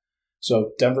that.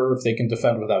 So Denver, if they can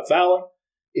defend without fouling,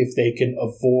 if they can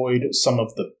avoid some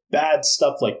of the bad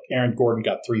stuff, like Aaron Gordon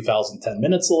got 3 fouls in 10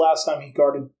 minutes the last time he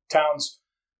guarded Towns,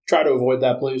 try to avoid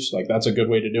that, please. That's a good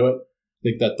way to do it. I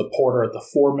think that the Porter at the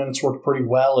 4 minutes worked pretty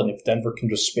well, and if Denver can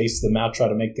just space them out, try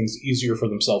to make things easier for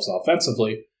themselves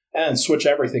offensively, and switch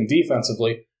everything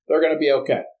defensively, they're going to be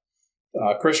okay.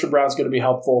 Christian Brown's going to be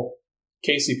helpful.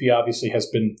 KCP obviously has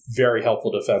been very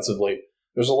helpful defensively.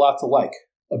 There's a lot to like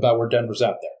about where Denver's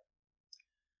at there.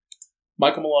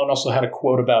 Michael Malone also had a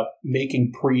quote about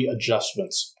making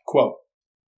pre-adjustments. Quote,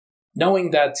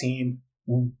 knowing that team,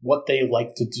 what they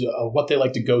like to do, what they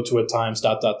like to go to at times, ...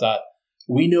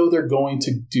 We know they're going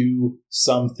to do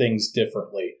some things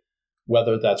differently,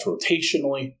 whether that's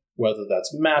rotationally, whether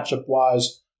that's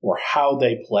matchup-wise, or how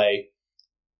they play.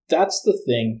 That's the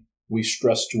thing we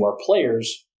stress to our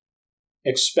players.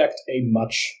 Expect a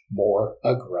much more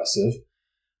aggressive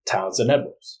Towns and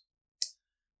Edwards.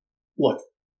 Look,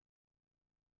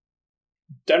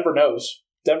 Denver knows.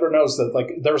 Denver knows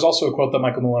that, there was also a quote that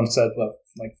Michael Malone said,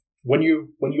 when you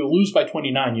lose by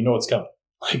 29, you know it's coming.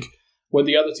 When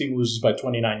the other team loses by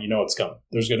 29, you know it's coming.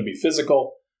 There's going to be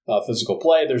physical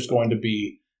play. There's going to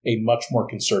be a much more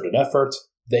concerted effort.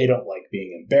 They don't like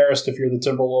being embarrassed if you're the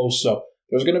Timberwolves, so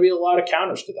there's going to be a lot of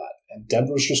counters to that. And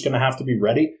Denver's just going to have to be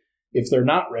ready. If they're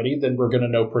not ready, then we're going to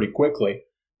know pretty quickly.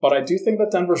 But I do think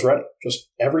that Denver's ready. Just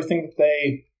everything that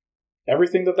they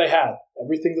had,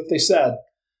 everything that they said,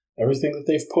 everything that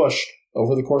they've pushed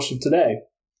over the course of today,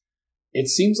 it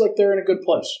seems like they're in a good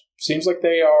place. Seems like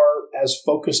they are as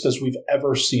focused as we've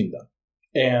ever seen them.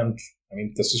 And,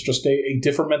 this is just a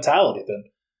different mentality than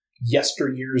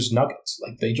yesteryear's Nuggets.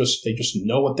 They just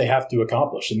know what they have to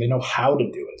accomplish, and they know how to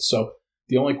do it. So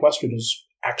the only question is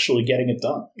actually getting it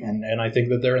done. And I think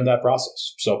that they're in that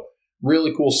process. So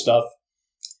really cool stuff.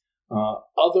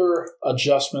 Other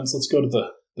adjustments, let's go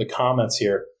to the comments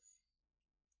here.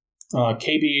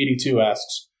 KB82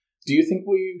 asks, do you think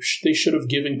they should have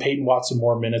given Peyton Watson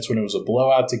more minutes when it was a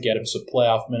blowout to get him some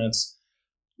playoff minutes?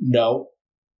 No.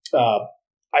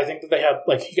 I think that they had,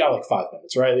 he got 5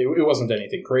 minutes, right? It wasn't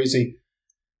anything crazy.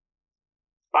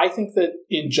 I think that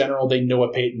in general, they know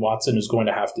what Peyton Watson is going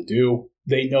to have to do.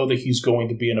 They know that he's going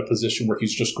to be in a position where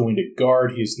he's just going to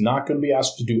guard. He's not going to be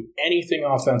asked to do anything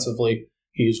offensively.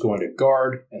 He is going to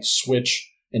guard and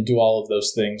switch and do all of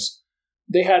those things.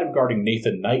 They had him guarding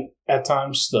Nathan Knight at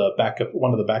times,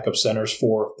 one of the backup centers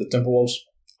for the Timberwolves.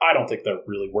 I don't think they're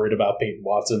really worried about Peyton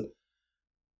Watson.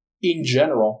 In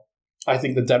general, I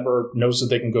think that Denver knows that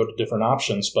they can go to different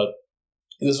options, but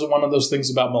this is one of those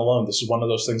things about Malone. This is one of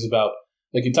those things about,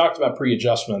 he talked about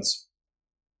pre-adjustments.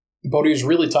 But what he was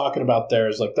really talking about there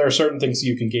is, there are certain things that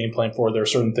you can game plan for. There are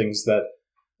certain things that,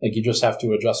 you just have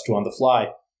to adjust to on the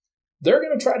fly. They're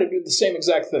going to try to do the same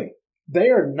exact thing. They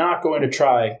are not going to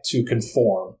try to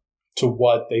conform to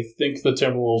what they think the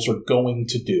Timberwolves are going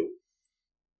to do.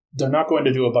 They're not going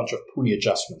to do a bunch of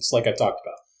pre-adjustments like I talked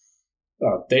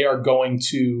about. They are going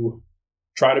to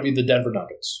try to be the Denver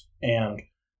Nuggets. And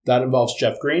that involves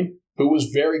Jeff Green, who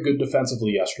was very good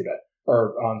defensively yesterday,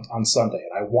 or on Sunday.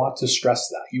 And I want to stress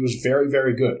that. He was very,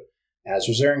 very good, as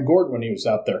was Aaron Gordon when he was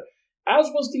out there, as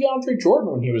was DeAndre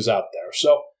Jordan when he was out there.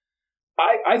 So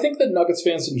I think that Nuggets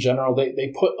fans in general,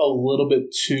 they put a little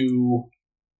bit too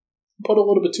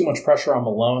much pressure on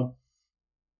Malone.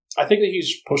 I think that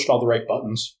he's pushed all the right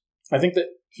buttons. I think that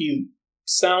he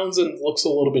sounds and looks a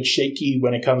little bit shaky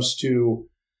when it comes to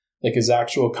like his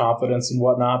actual confidence and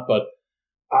whatnot, but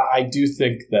I do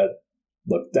think that,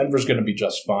 look, Denver's going to be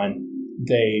just fine.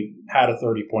 They had a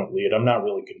 30-point lead. I'm not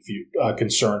really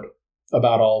concerned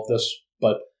about all of this,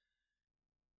 but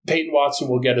Peyton Watson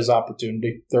will get his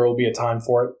opportunity. There will be a time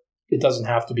for it. It doesn't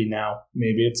have to be now.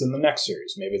 Maybe it's in the next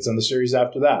series. Maybe it's in the series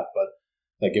after that. But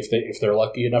like if they're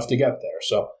lucky enough to get there.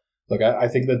 So look, I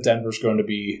think that Denver's going to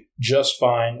be just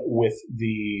fine with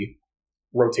the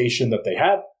rotation that they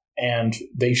had, and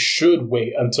they should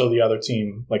wait until the other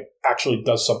team like actually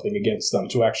does something against them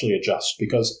to actually adjust.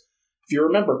 Because if you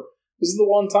remember, this is the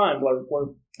one time where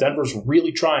Denver's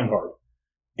really trying hard.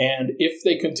 And if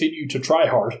they continue to try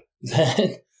hard,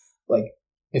 then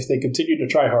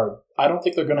I don't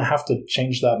think they're going to have to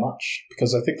change that much,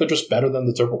 because I think they're just better than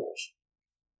the Timberwolves.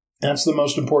 And that's the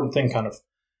most important thing kind of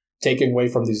taking away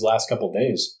from these last couple of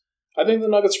days. I think the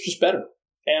Nuggets are just better.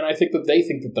 And I think that they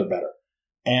think that they're better.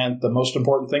 And the most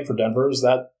important thing for Denver is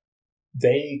that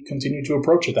they continue to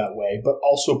approach it that way, but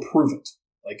also prove it.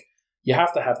 Like, you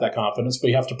have to have that confidence, but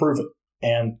you have to prove it.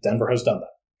 And Denver has done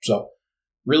that. So,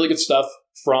 really good stuff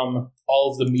from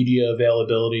all of the media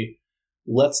availability.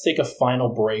 Let's take a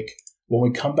final break. When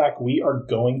we come back, we are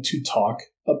going to talk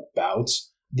about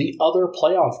the other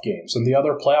playoff games and the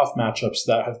other playoff matchups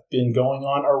that have been going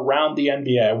on around the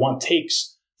NBA. I want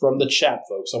takes from the chat,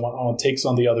 folks. I want takes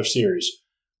on the other series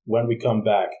when we come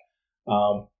back.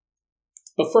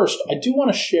 But first, I do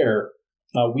want to share,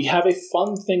 we have a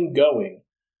fun thing going.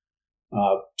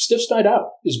 Stiff's Night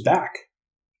Out is back.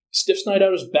 Stiff's Night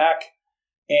Out is back,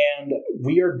 and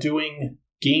we are doing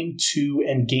Game 2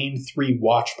 and Game 3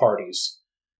 watch parties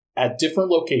at different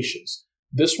locations.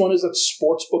 This one is at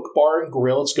Sportsbook Bar and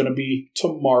Grill. It's going to be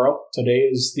tomorrow. Today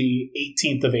is the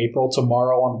 18th of April.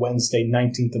 Tomorrow on Wednesday,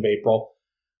 19th of April.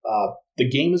 The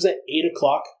game is at 8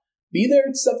 o'clock. Be there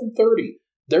at 7:30.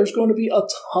 There's going to be a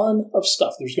ton of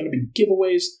stuff. There's going to be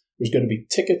giveaways. There's going to be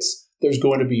tickets. There's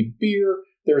going to be beer.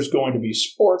 There's going to be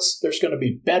sports. There's going to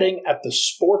be betting at the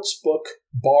Sportsbook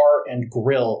Bar and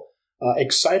Grill.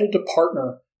 Excited to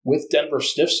partner with Denver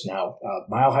Stiffs now.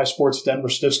 Mile High Sports Denver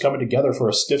Stiffs coming together for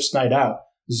a Stiffs Night Out.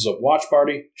 This is a watch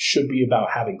party. Should be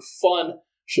about having fun.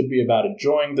 Should be about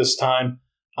enjoying this time.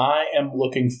 I am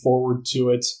looking forward to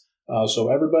it. So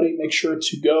everybody make sure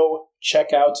to go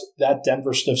check out that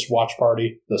Denver Stiffs watch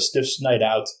party, the Stiffs Night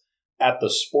Out at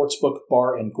the Sportsbook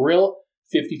Bar and Grill,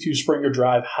 52 Springer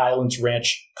Drive, Highlands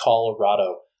Ranch,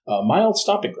 Colorado. My old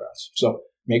stomping grounds. So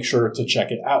make sure to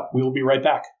check it out. We will be right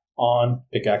back on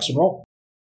Pickaxe and Roll.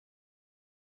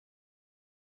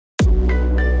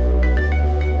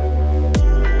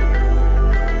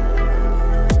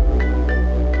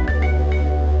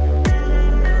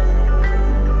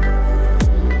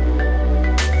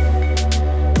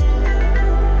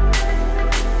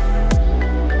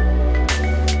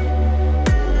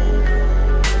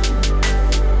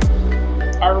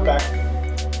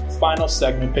 Final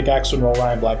segment, Pickaxe and Roll,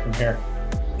 Ryan Blackburn here.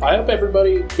 I hope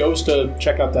everybody goes to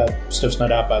check out that Stiffs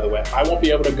Night Out, by the way. I won't be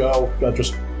able to go,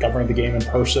 just covering the game in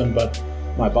person, but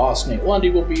my boss, Nate Lundy,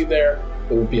 will be there.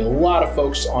 There will be a lot of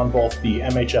folks on both the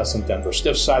MHS and Denver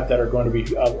Stiffs side that are going to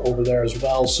be over there as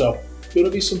well. So going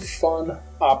to be some fun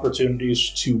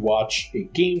opportunities to watch a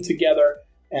game together,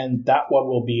 and that one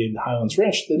will be in Highlands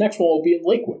Ranch. The next one will be in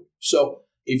Lakewood. So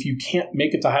if you can't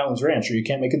make it to Highlands Ranch or you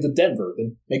can't make it to Denver,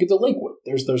 then make it to Lakewood.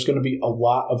 There's going to be a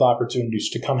lot of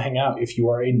opportunities to come hang out if you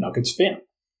are a Nuggets fan.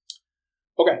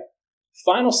 Okay,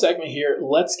 final segment here.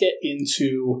 Let's get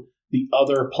into the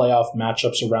other playoff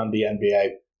matchups around the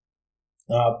NBA.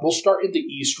 We'll start in the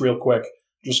East real quick,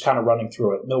 just kind of running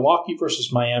through it. Milwaukee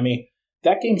versus Miami.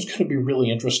 That game's going to be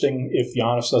really interesting if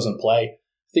Giannis doesn't play.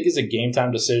 I think it's a game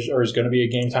time decision, or is going to be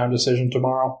a game time decision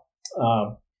tomorrow.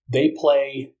 They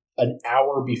play an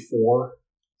hour before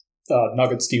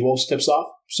Nuggets T-Wolves tips off.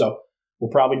 So we'll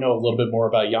probably know a little bit more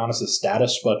about Giannis'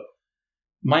 status. But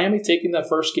Miami taking that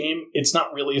first game, it's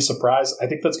not really a surprise. I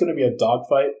think that's going to be a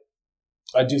dogfight.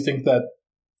 I do think that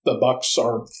the Bucks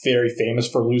are very famous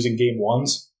for losing game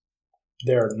ones.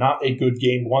 They're not a good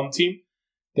game one team.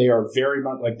 They are very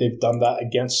much like they've done that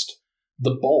against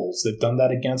the Bulls. They've done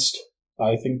that against,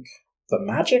 I think, the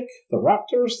Magic, the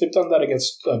Raptors. They've done that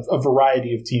against a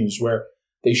variety of teams where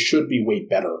they should be way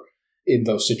better in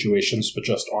those situations, but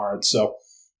just aren't. So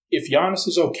if Giannis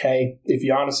is okay, if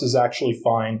Giannis is actually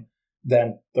fine,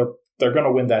 then they're going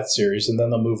to win that series, and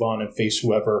then they'll move on and face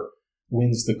whoever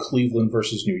wins the Cleveland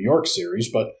versus New York series.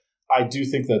 But I do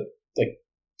think that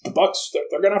the Bucks,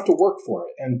 they're going to have to work for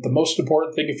it. And the most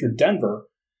important thing if you're Denver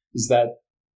is that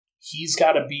he's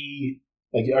got to be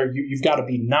like, you've got to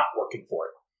be not working for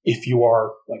it if you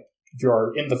are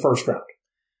in the first round.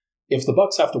 If the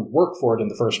Bucks have to work for it in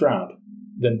the first round,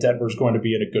 then Denver's going to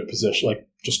be in a good position. Like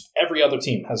just every other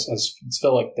team has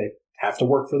feel like they have to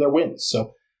work for their wins.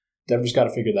 So Denver's got to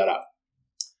figure that out.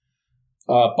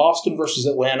 Boston versus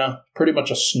Atlanta, pretty much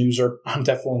a snoozer. I'm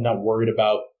definitely not worried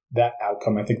about that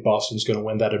outcome. I think Boston's going to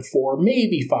win that in 4,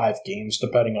 maybe 5 games,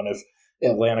 depending on if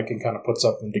Atlanta can kind of put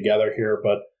something together here.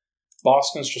 But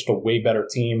Boston's just a way better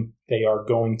team. They are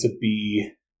going to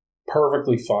be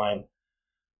perfectly fine.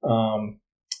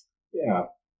 Yeah.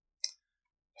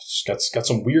 Just got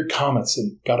some weird comments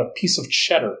and got a piece of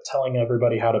cheddar telling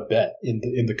everybody how to bet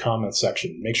in the comments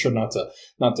section. Make sure not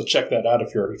to check that out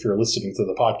if you're listening to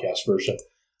the podcast version.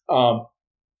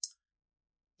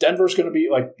 Denver's going to be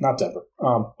not Denver.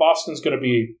 Boston's going to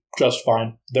be just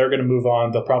fine. They're going to move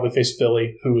on. They'll probably face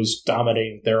Philly, who is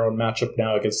dominating their own matchup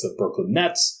now against the Brooklyn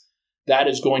Nets. That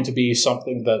is going to be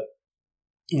something that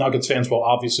Nuggets fans will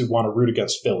obviously want to root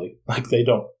against Philly. Like they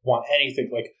don't want anything.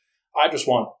 Like I just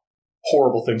want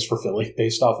horrible things for Philly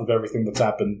based off of everything that's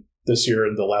happened this year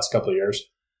and the last couple of years.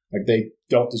 Like they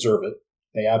don't deserve it.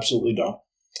 They absolutely don't.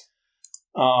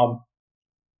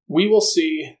 We will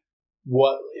see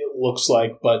what it looks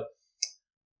like, but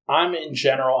I'm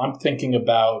thinking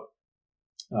about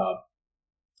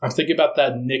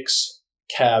that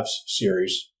Knicks-Cavs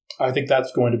series. I think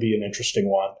that's going to be an interesting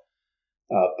one.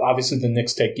 Obviously, the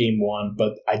Knicks take game 1,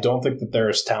 but I don't think that they're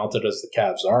as talented as the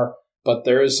Cavs are. But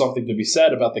there is something to be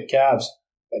said about the Cavs.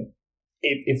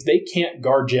 If they can't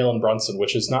guard Jalen Brunson,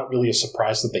 which is not really a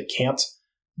surprise that they can't,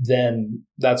 then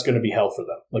that's going to be hell for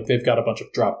them. Like they've got a bunch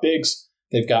of drop bigs.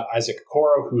 They've got Isaac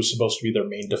Okoro, who's supposed to be their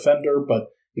main defender. But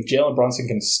if Jalen Brunson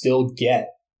can still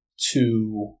get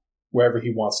to wherever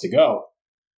he wants to go,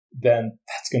 then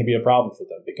that's going to be a problem for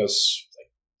them because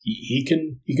he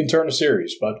can turn a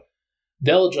series. But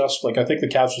they'll adjust. Like I think the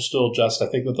Cavs will still adjust. I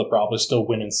think that they'll probably still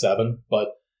win in 7,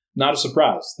 but not a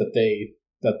surprise that the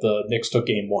Knicks took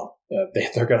game 1.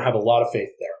 They're going to have a lot of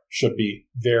faith there. Should be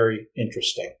very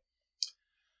interesting.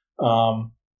 Yeah,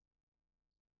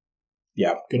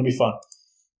 going to be fun.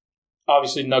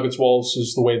 Obviously, Nuggets Wolves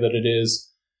is the way that it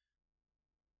is.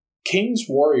 Kings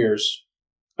Warriors.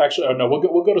 Actually, oh no,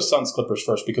 we'll go to Suns Clippers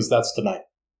first because that's tonight.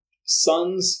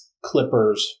 Suns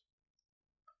Clippers.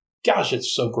 Gosh,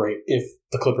 it's so great if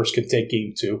the Clippers could take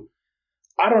game 2.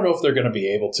 I don't know if they're going to be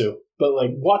able to, but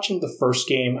like watching the first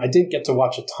game, I didn't get to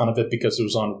watch a ton of it because it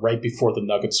was on right before the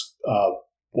Nuggets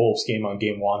Wolves game on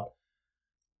game 1.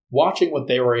 Watching what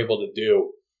they were able to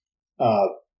do,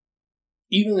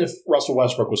 even if Russell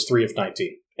Westbrook was 3 of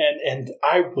 19, and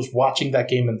I was watching that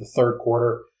game in the third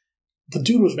quarter, the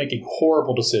dude was making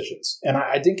horrible decisions, and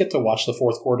I didn't get to watch the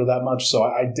fourth quarter that much, so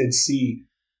I did see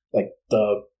like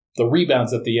the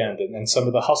rebounds at the end and some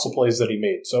of the hustle plays that he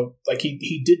made. So like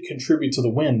he did contribute to the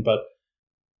win, but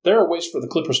there are ways for the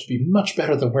Clippers to be much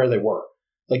better than where they were.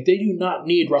 Like they do not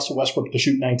need Russell Westbrook to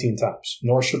shoot 19 times,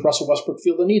 nor should Russell Westbrook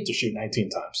feel the need to shoot 19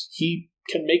 times. He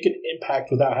can make an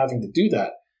impact without having to do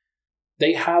that.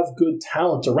 They have good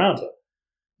talent around him.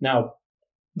 Now,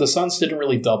 the Suns didn't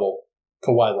really double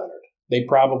Kawhi Leonard. They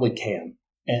probably can,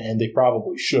 and they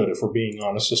probably should if we're being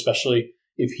honest, especially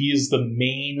if he is the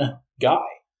main guy.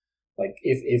 Like,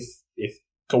 if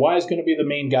Kawhi is going to be the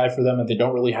main guy for them and they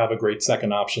don't really have a great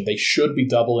second option, they should be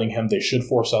doubling him. They should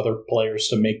force other players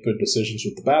to make good decisions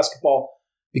with the basketball.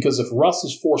 Because if Russ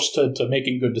is forced to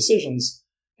making good decisions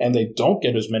and they don't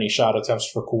get as many shot attempts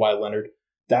for Kawhi Leonard,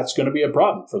 that's going to be a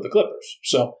problem for the Clippers.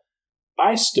 So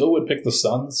I still would pick the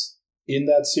Suns in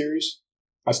that series.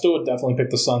 I still would definitely pick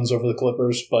the Suns over the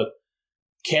Clippers, but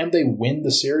can they win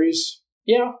the series?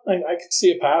 Yeah, I could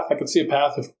see a path. I could see a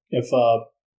path if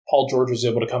Paul George was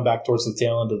able to come back towards the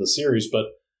tail end of the series, but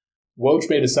Woj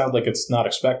made it sound like it's not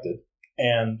expected.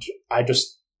 And I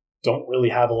just don't really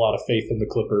have a lot of faith in the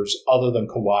Clippers other than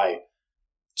Kawhi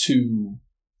to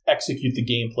execute the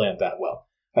game plan that well.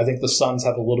 I think the Suns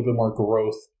have a little bit more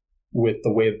growth with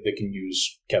the way that they can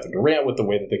use Kevin Durant, with the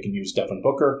way that they can use Devin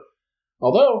Booker.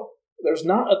 Although there's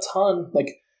not a ton,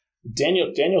 like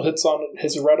Daniel hits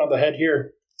it right on the head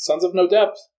here. Suns have no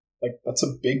depth. Like that's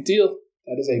a big deal.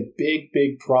 That is a big,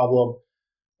 big problem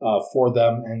for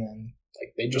them, and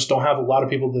like they just don't have a lot of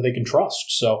people that they can trust.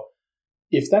 So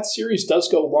if that series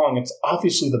does go long, it's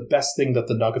obviously the best thing that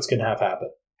the Nuggets can have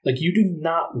happen. Like you do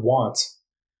not want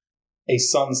a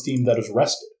Suns team that is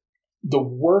rested. The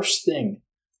worst thing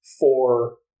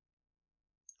for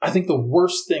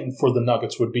the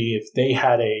Nuggets would be if they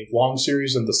had a long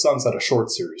series and the Suns had a short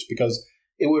series, because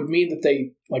it would mean that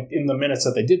they, like in the minutes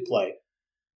that they did play,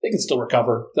 they can still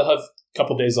recover. They'll have a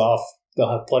couple days off.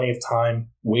 They'll have plenty of time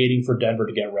waiting for Denver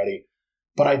to get ready.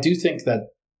 But I do think that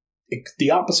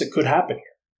the opposite could happen here.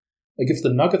 Like if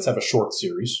the Nuggets have a short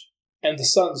series and the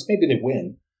Suns, maybe they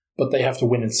win, but they have to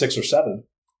win in 6 or 7,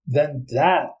 then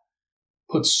that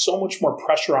puts so much more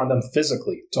pressure on them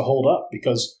physically to hold up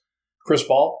because Chris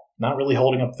Paul, not really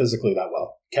holding up physically that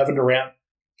well. Kevin Durant,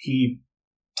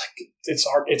 it's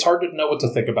hard to know what to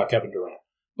think about Kevin Durant.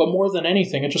 But more than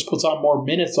anything, it just puts on more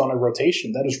minutes on a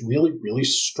rotation that is really, really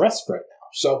stressed right now.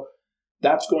 So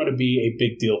that's going to be a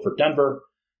big deal for Denver.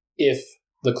 If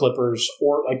the Clippers,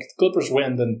 or like the Clippers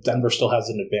win, then Denver still has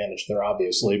an advantage there,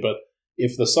 obviously. But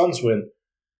if the Suns win,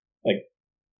 like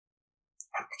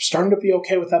I'm starting to be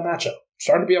okay with that matchup.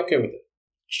 Starting to be okay with it.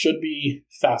 Should be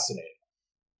fascinating.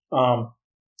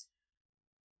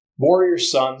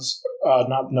 Warriors Suns,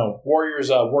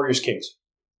 Warriors Kings.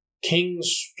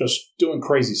 Kings just doing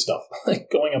crazy stuff. Like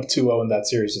going up 2-0 in that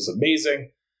series is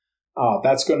amazing.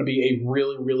 That's going to be a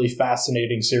really, really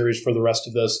fascinating series for the rest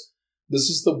of this. This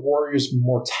is the Warriors'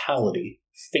 mortality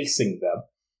facing them.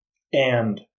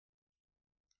 And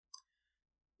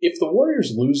if the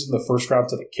Warriors lose in the first round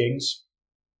to the Kings,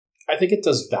 I think it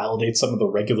does validate some of the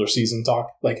regular season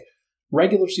talk. Like,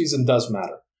 regular season does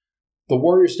matter. The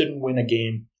Warriors didn't win a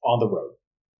game on the road.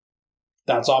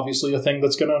 That's obviously a thing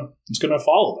that's gonna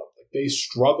follow them. Like, they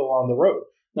struggle on the road.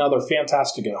 Now, they're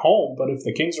fantastic at home, but if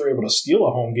the Kings are able to steal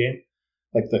a home game,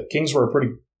 like the Kings were a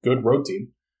pretty good road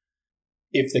team,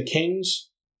 if the Kings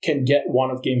can get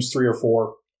one of games 3 or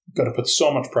 4, going to put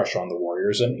so much pressure on the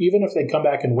Warriors. And even if they come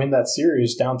back and win that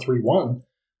series down 3-1,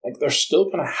 like they're still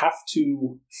going to have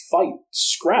to fight,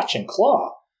 scratch, and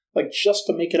claw, like just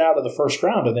to make it out of the first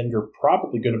round. And then you're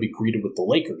probably going to be greeted with the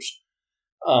Lakers.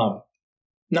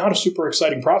 Not a super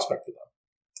exciting prospect for them.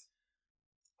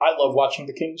 I love watching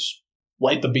the Kings.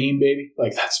 Light the beam, baby.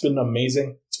 Like, that's been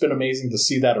amazing. It's been amazing to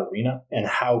see that arena and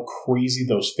how crazy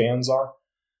those fans are.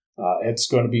 It's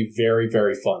going to be very,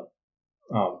 very fun.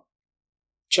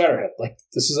 Chatterhead, like,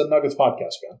 this is a Nuggets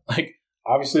podcast, man. Like,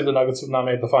 obviously the Nuggets have not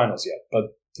made the finals yet,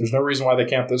 but there's no reason why they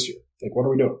can't this year. Like, what are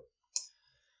we doing?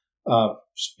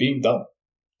 Just being dumb.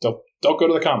 Don't go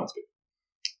to the comments, people.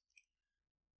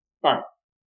 All right.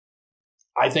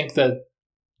 I think that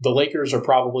the Lakers are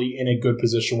probably in a good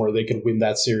position where they can win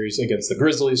that series against the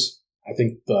Grizzlies. I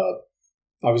think the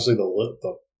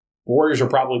Warriors are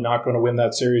probably not going to win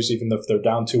that series, even if they're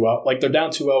down 2-0. Like, they're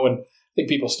down 2-0, and I think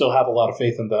people still have a lot of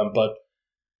faith in them, but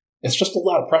it's just a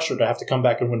lot of pressure to have to come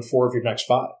back and win 4 of your next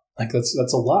 5. Like, that's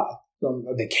a lot.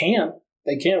 They can.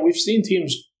 We've seen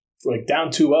teams like down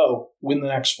 2-0 win the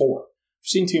next 4. We've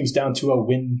seen teams down 2-0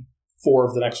 win 4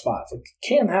 of the next 5. Like, it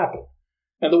can happen.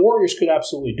 And the Warriors could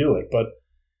absolutely do it, but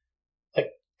like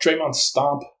Draymond's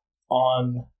stomp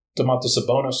on Domantas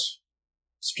Sabonis,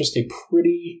 it's just a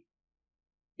pretty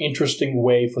interesting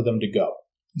way for them to go.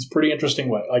 It's a pretty interesting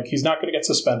way. Like, he's not going to get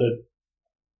suspended,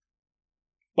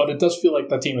 but it does feel like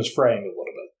that team is fraying a little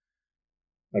bit.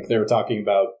 Like, they were talking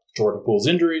about Jordan Poole's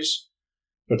injuries.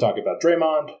 They're talking about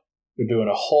Draymond. They're doing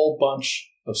a whole bunch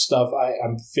of stuff.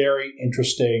 I'm very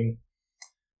interesting.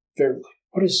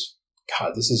 What is...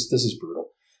 God, this is brutal.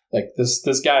 Like,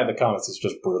 this guy in the comments is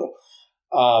just brutal.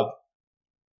 I'm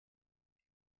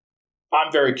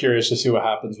very curious to see what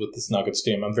happens with this Nuggets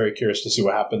team. I'm very curious to see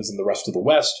what happens in the rest of the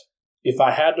West. If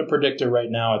I had to predict it right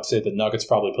now, I'd say the Nuggets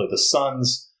probably play the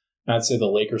Suns. And I'd say the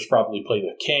Lakers probably play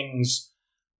the Kings.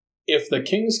 If the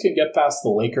Kings can get past the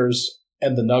Lakers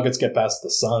and the Nuggets get past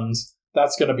the Suns,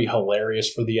 that's going to be hilarious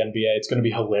for the NBA. It's going to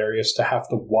be hilarious to have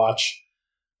to watch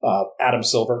Adam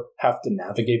Silver have to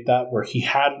navigate that, where he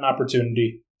had an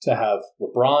opportunity to have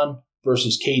LeBron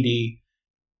versus KD,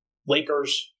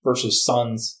 Lakers versus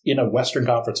Suns in a Western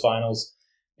Conference Finals,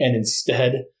 and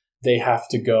instead they have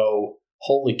to go,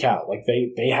 holy cow, like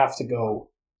they have to go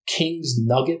Kings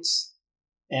Nuggets,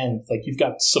 and like you've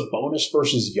got Sabonis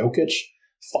versus Jokić,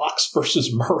 Fox versus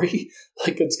Murray.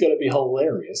 Like, it's going to be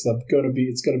hilarious.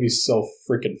 It's going to be so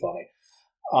freaking funny.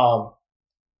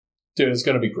 Dude, it's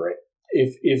going to be great.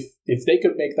 If they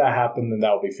could make that happen, then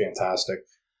that would be fantastic.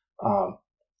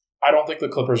 I don't think the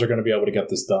Clippers are going to be able to get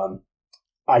this done.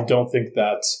 I don't think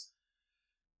that,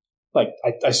 like,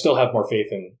 I still have more faith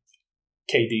in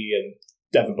KD and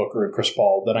Devin Booker and Chris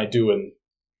Paul than I do in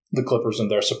the Clippers and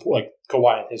their support, like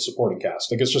Kawhi and his supporting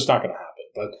cast. Like, it's just not going to happen.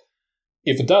 But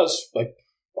if it does, like,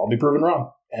 I'll be proven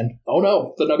wrong. And, oh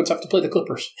no, the Nuggets have to play the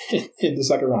Clippers in the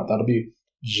second round. That'll be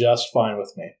just fine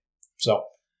with me. So,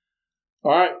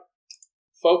 all right.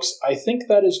 Folks, I think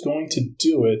that is going to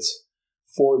do it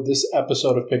for this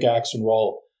episode of Pickaxe and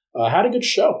Roll. Had a good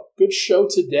show. Good show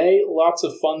today. Lots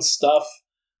of fun stuff.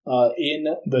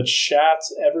 in the chat.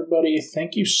 Everybody,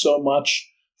 thank you so much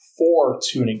for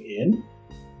tuning in.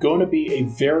 Going to be a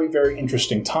very, very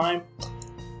interesting time.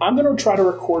 I'm going to try to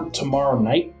record tomorrow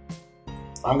night.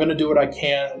 I'm going to do what I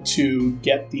can to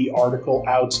get the article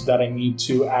out that I need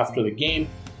to after the game.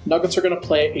 Nuggets are going to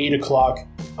play at 8 o'clock.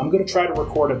 I'm going to try to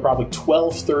record at probably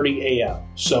 12:30 a.m.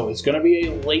 So it's going to be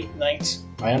a late night,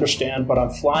 I understand, but I'm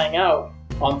flying out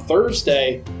on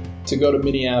Thursday to go to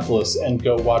Minneapolis and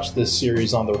go watch this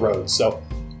series on the road. So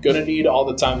going to need all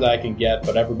the time that I can get,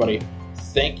 but everybody,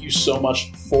 thank you so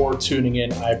much for tuning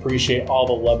in. I appreciate all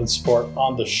the love and support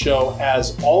on the show.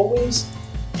 As always,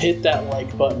 hit that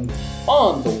like button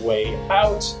on the way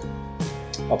out.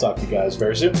 I'll talk to you guys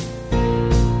very soon.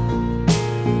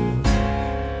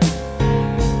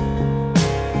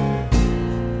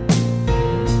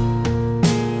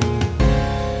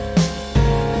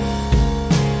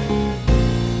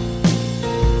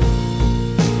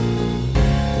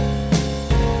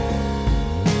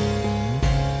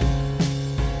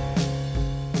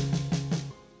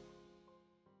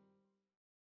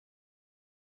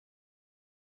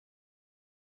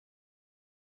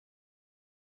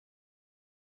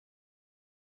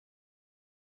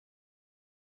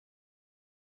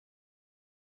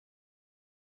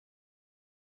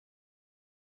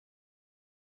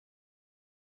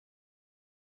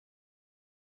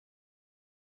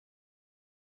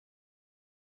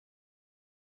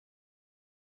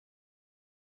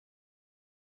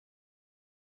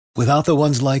 Without the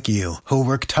ones like you, who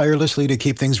work tirelessly to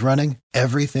keep things running,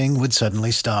 everything would suddenly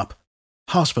stop.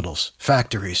 Hospitals,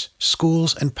 factories,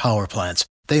 schools, and power plants,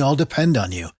 they all depend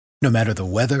on you. No matter the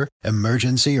weather,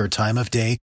 emergency, or time of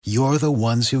day, you're the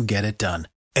ones who get it done.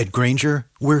 At Grainger,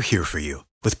 we're here for you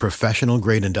with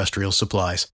professional-grade industrial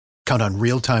supplies. Count on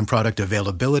real-time product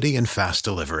availability and fast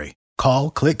delivery. Call,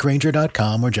 click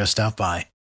Grainger.com, or just stop by.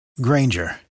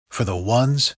 Grainger, for the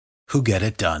ones who get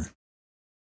it done.